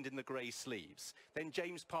Headland in the grey sleeves. Then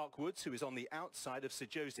James Park Woods, who is on the outside of Sir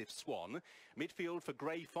Joseph Swan. Midfield for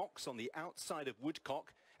Grey Fox on the outside of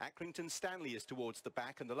Woodcock. Accrington Stanley is towards the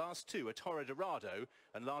back, and the last 2 are Torre Dorado,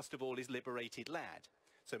 and last of all is Liberated Lad.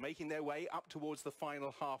 So making their way up towards the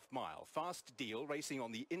final half mile. Fast Deal racing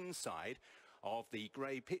on the inside of the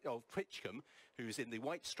grey of Pitchcombe, who's in the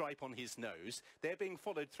white stripe on his nose. They're being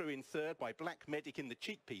followed through in third by Black Medic in the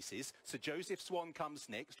cheek pieces. Sir Joseph Swan comes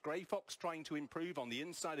next. Grey Fox trying to improve on the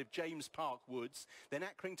inside of James Park Woods. Then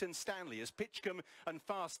Accrington Stanley as Pitchcombe and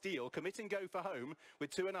Fast Deal commit and go for home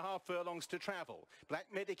with 2.5 furlongs to travel. Black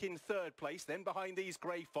Medic in third place. Then behind these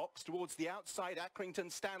Grey Fox towards the outside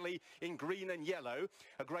Accrington Stanley in green and yellow.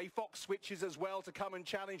 A Grey Fox switches as well to come and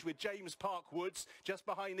challenge with James Park Woods. Just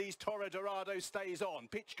behind these Torre Dorado stays on.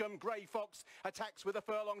 Pitchcombe, Grey Fox attacks with a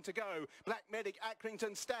furlong to go. Black Medic,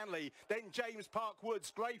 Accrington Stanley, then James Park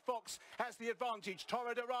Woods. Grey Fox has the advantage.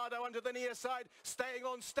 Torre Dorado under the near side, staying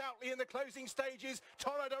on stoutly in the closing stages.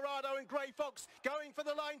 Torre Dorado and Grey Fox going for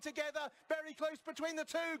the line together. Very close between the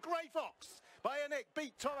 2. Grey Fox by a neck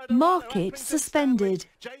beat Torre Dorado. Market suspended.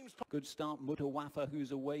 Good start, Mutawafa,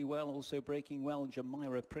 who's away well, also breaking well.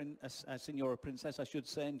 Jamira Signora Princess, I should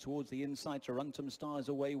say, and towards the inside. Tarantum Stars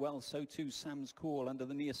away well, so too Sam's Call under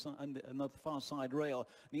the near side, another far side rail.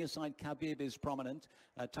 Near side Khabib is prominent.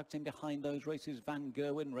 Tucked in behind those races, Van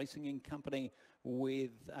Gerwen racing in company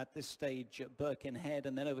with, at this stage, Birkenhead,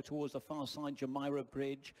 and then over towards the far side, Jumeirah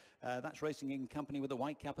Bridge. That's racing in company with the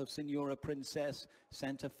white cap of Signora Princess.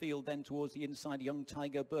 Centre field then towards the inside, Young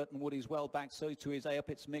Tiger. Burton Wood is well back, so too is Ayup.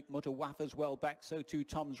 It's Mick Mutawafa's well back, so too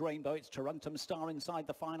Tom's Rainbow. It's Tarantum Star inside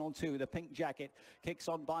the final two. The pink jacket kicks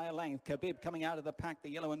on by a length. Khabib coming out of the pack, the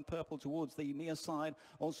yellow and purple towards the near side.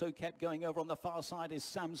 Also kept going over on the far side is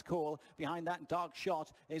Sam's Call. Behind that, Dark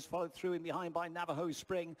Shot is followed through in behind by Navajo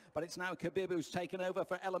Spring, but it's now Khabib who's taken over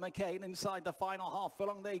for Ella McCain inside the final half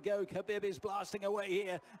furlong. They go. Khabib is blasting away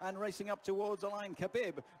here and racing up towards the line.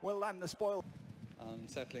 Khabib will land the spoil. And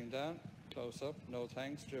settling down, close up, No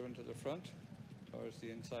Thanks, driven to the front. Towards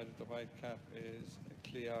the inside of the white cap is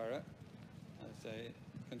Cleara. As they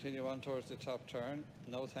continue on towards the top turn,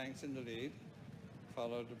 No Thanks in the lead,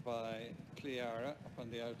 followed by Cleara. Up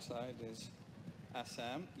on the outside is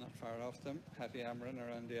Assam, not far off them. Hattie Amron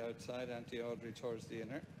are on the outside, Auntie Audrey towards the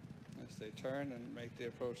inner. As they turn and make the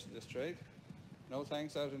approach to the straight, No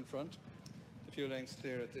Thanks out in front. A few lengths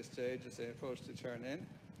clear at this stage as they approach the turn in.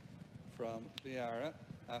 From Cleara,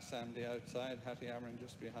 Assam the outside, Hattie Amron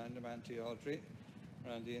just behind them, Auntie Audrey.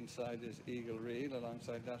 Around the inside is Eagle Reel,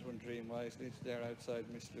 alongside that one Dream Wisely. It's there outside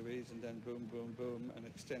Miss Louise, and then Boom Boom Boom and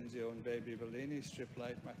Extenzio and Baby Bellini, Strip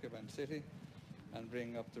Light, Macaban City. And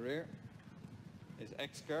bringing up the rear is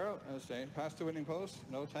X-Girl, as they pass the winning post.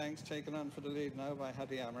 No Thanks taken on for the lead now by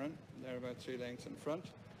Hattie Amron. They're about 3 lengths in front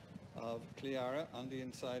of Cleara. On the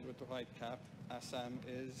inside with the white cap, Assam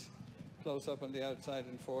is close up on the outside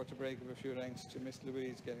in 4 to break of a few lengths to Miss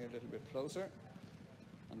Louise, getting a little bit closer.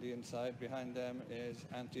 On the inside behind them is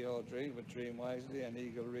Auntie Audrey with Dream Wisely and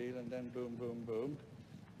Eagle Reel, and then Boom Boom Boom.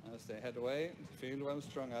 As they head away, the field well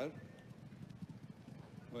strung out.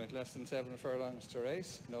 With less than 7 furlongs to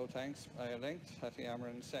race, No Thanks by a length, Hattie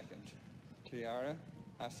Amron second. Cleara,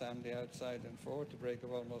 Assam the outside in 4 to break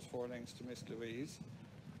of almost 4 lengths to Miss Louise.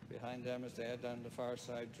 Behind them as they head down the far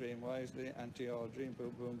side, Dream Wisely, Auntie Audrey,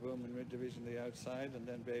 Boom Boom Boom in mid-division the outside, and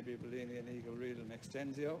then Baby Bellini and Eagle Reel and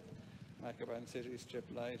Extenzio. Macaban City, Strip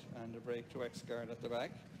Light, and a break to X-Guard at the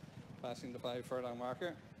back. Passing the 5 furlong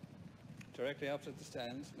marker. Directly opposite the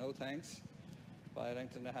stands, No Thanks by a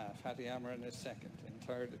length and a half. Hattie Amron is second. In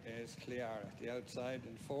third is Cleara. The outside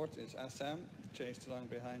in fourth is Assam, chased along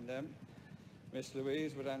behind them. Miss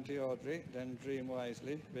Louise with Auntie Audrey, then Dream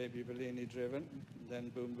Wisely, Baby Bellini driven, then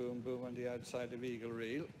Boom Boom Boom on the outside of Eagle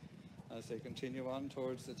Reel. As they continue on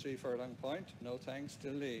towards the 3 furlong point, No Thanks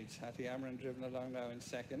still leads. Hattie Amron driven along now in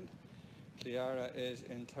second. Cleara is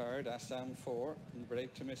in third, Assam 4, and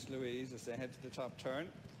break to Miss Louise as they head to the top turn.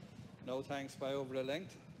 No Thanks by over a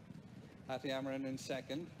length. Hattie Amron in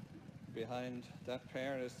second. Behind that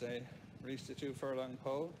pair as they reach the 2 furlong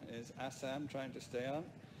pole is Assam trying to stay on.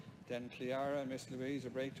 Then Cleara and Miss Louise, a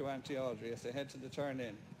break to Auntie Audrey as they head to the turn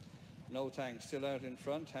in. No Thanks still out in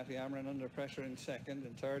front. Hattie Amron under pressure in second.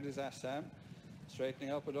 In third is Assam.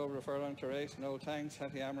 Straightening up with over a furlong to race. No Thanks.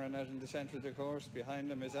 Hattie Amron out in the centre of the course. Behind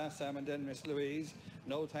them is Assam and then Miss Louise.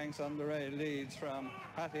 No Thanks on the rail leads from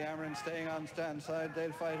Hattie Amron staying on stand side.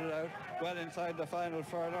 They'll fight it out well inside the final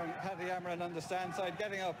furlong. Hattie Amron on the stand side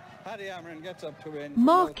getting up. Hattie Amron gets up to win.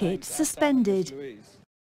 Market suspended.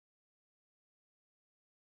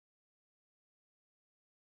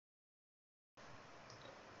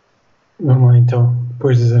 Vamos lá então,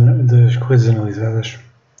 depois das corridas analisadas,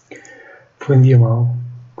 foi um dia mau,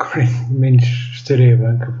 menos estarei a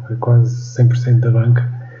banca, porque é quase 100% da banca.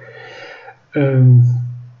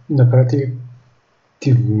 Na prática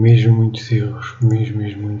tive mesmo muitos erros,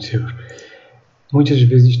 mesmo muitos erros. Muitas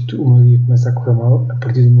vezes o meu dia começa a correr mal a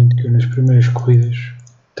partir do momento que eu nas primeiras corridas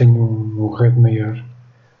tenho um red maior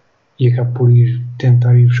e acabo por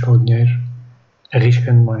tentar ir buscar o dinheiro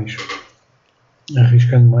arriscando mais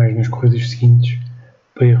nas corridas seguintes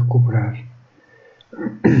para ir recuperar.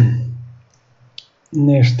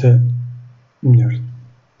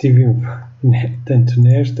 Tive tanto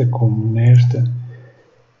nesta como nesta.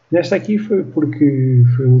 Nesta aqui foi porque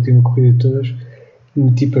foi a última corrida de todas.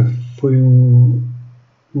 Foi um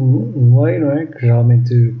lei, não é? Que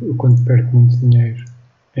geralmente eu quando perco muito dinheiro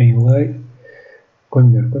em lei,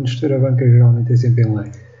 quando estouro a banca geralmente é sempre em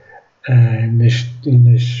lei.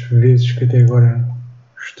 Nas vezes que até agora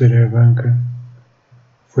estourei a banca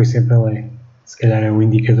foi sempre a lei. Se calhar é um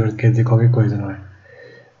indicador de que quer dizer qualquer coisa, não é?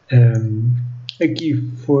 Aqui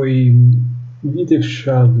devia ter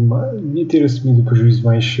devia ter assumido o prejuízo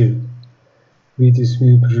mais cedo.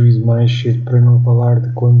 Para não falar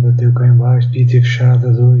de quando bateu cá em baixo, devia ter fechado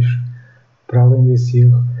a 2. Para além desse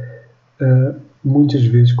erro, muitas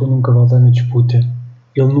vezes quando um cavalo está na disputa,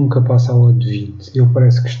 ele nunca passa a odd de 20. Ele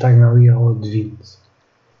parece que estagna ali a odd de 20.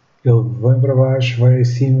 Ele vem para baixo, vai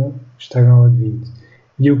acima, estagnava de 20.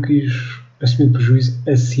 E eu quis assumir o prejuízo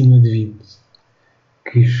acima de 20.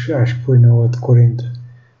 Acho que foi na hora de 40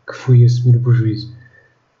 que fui assumir o prejuízo.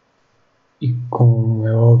 E, como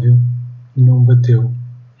é óbvio, não bateu.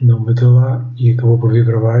 Não bateu lá e acabou por vir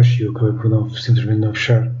para baixo e eu acabei por simplesmente não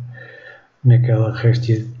fechar naquela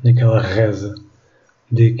réstia, naquela reza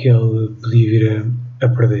de que ele podia vir a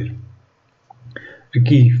perder.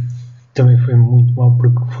 Aqui também foi muito mal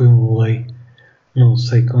porque foi um lei, não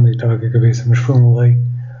sei quando eu estava com a cabeça, mas foi um lei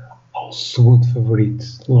ao segundo favorito.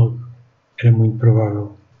 Logo, era muito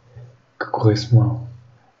provável que corresse mal.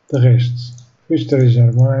 De resto, foi histórias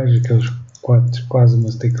normais, aqueles 4, quase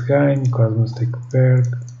uma stake de ganho, quase uma stake de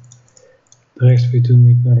perca. De resto foi tudo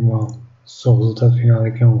muito normal. Só o resultado final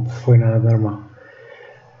é que não foi nada normal.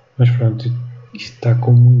 Mas pronto, isto está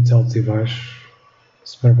com muitos altos e baixos.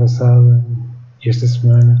 Semana passada e esta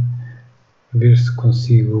semana, a ver se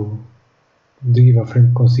consigo, daqui para a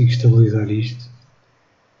frente, consigo estabilizar isto.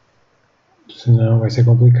 Senão vai ser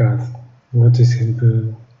complicado. Vou ter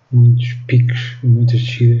sempre muitos picos e muitas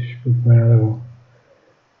descidas, o que não é nada bom.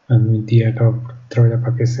 Ando muito dia, acabo por trabalhar para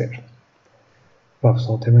aquecer. Vá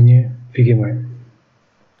pessoal, até amanhã. Fiquem bem.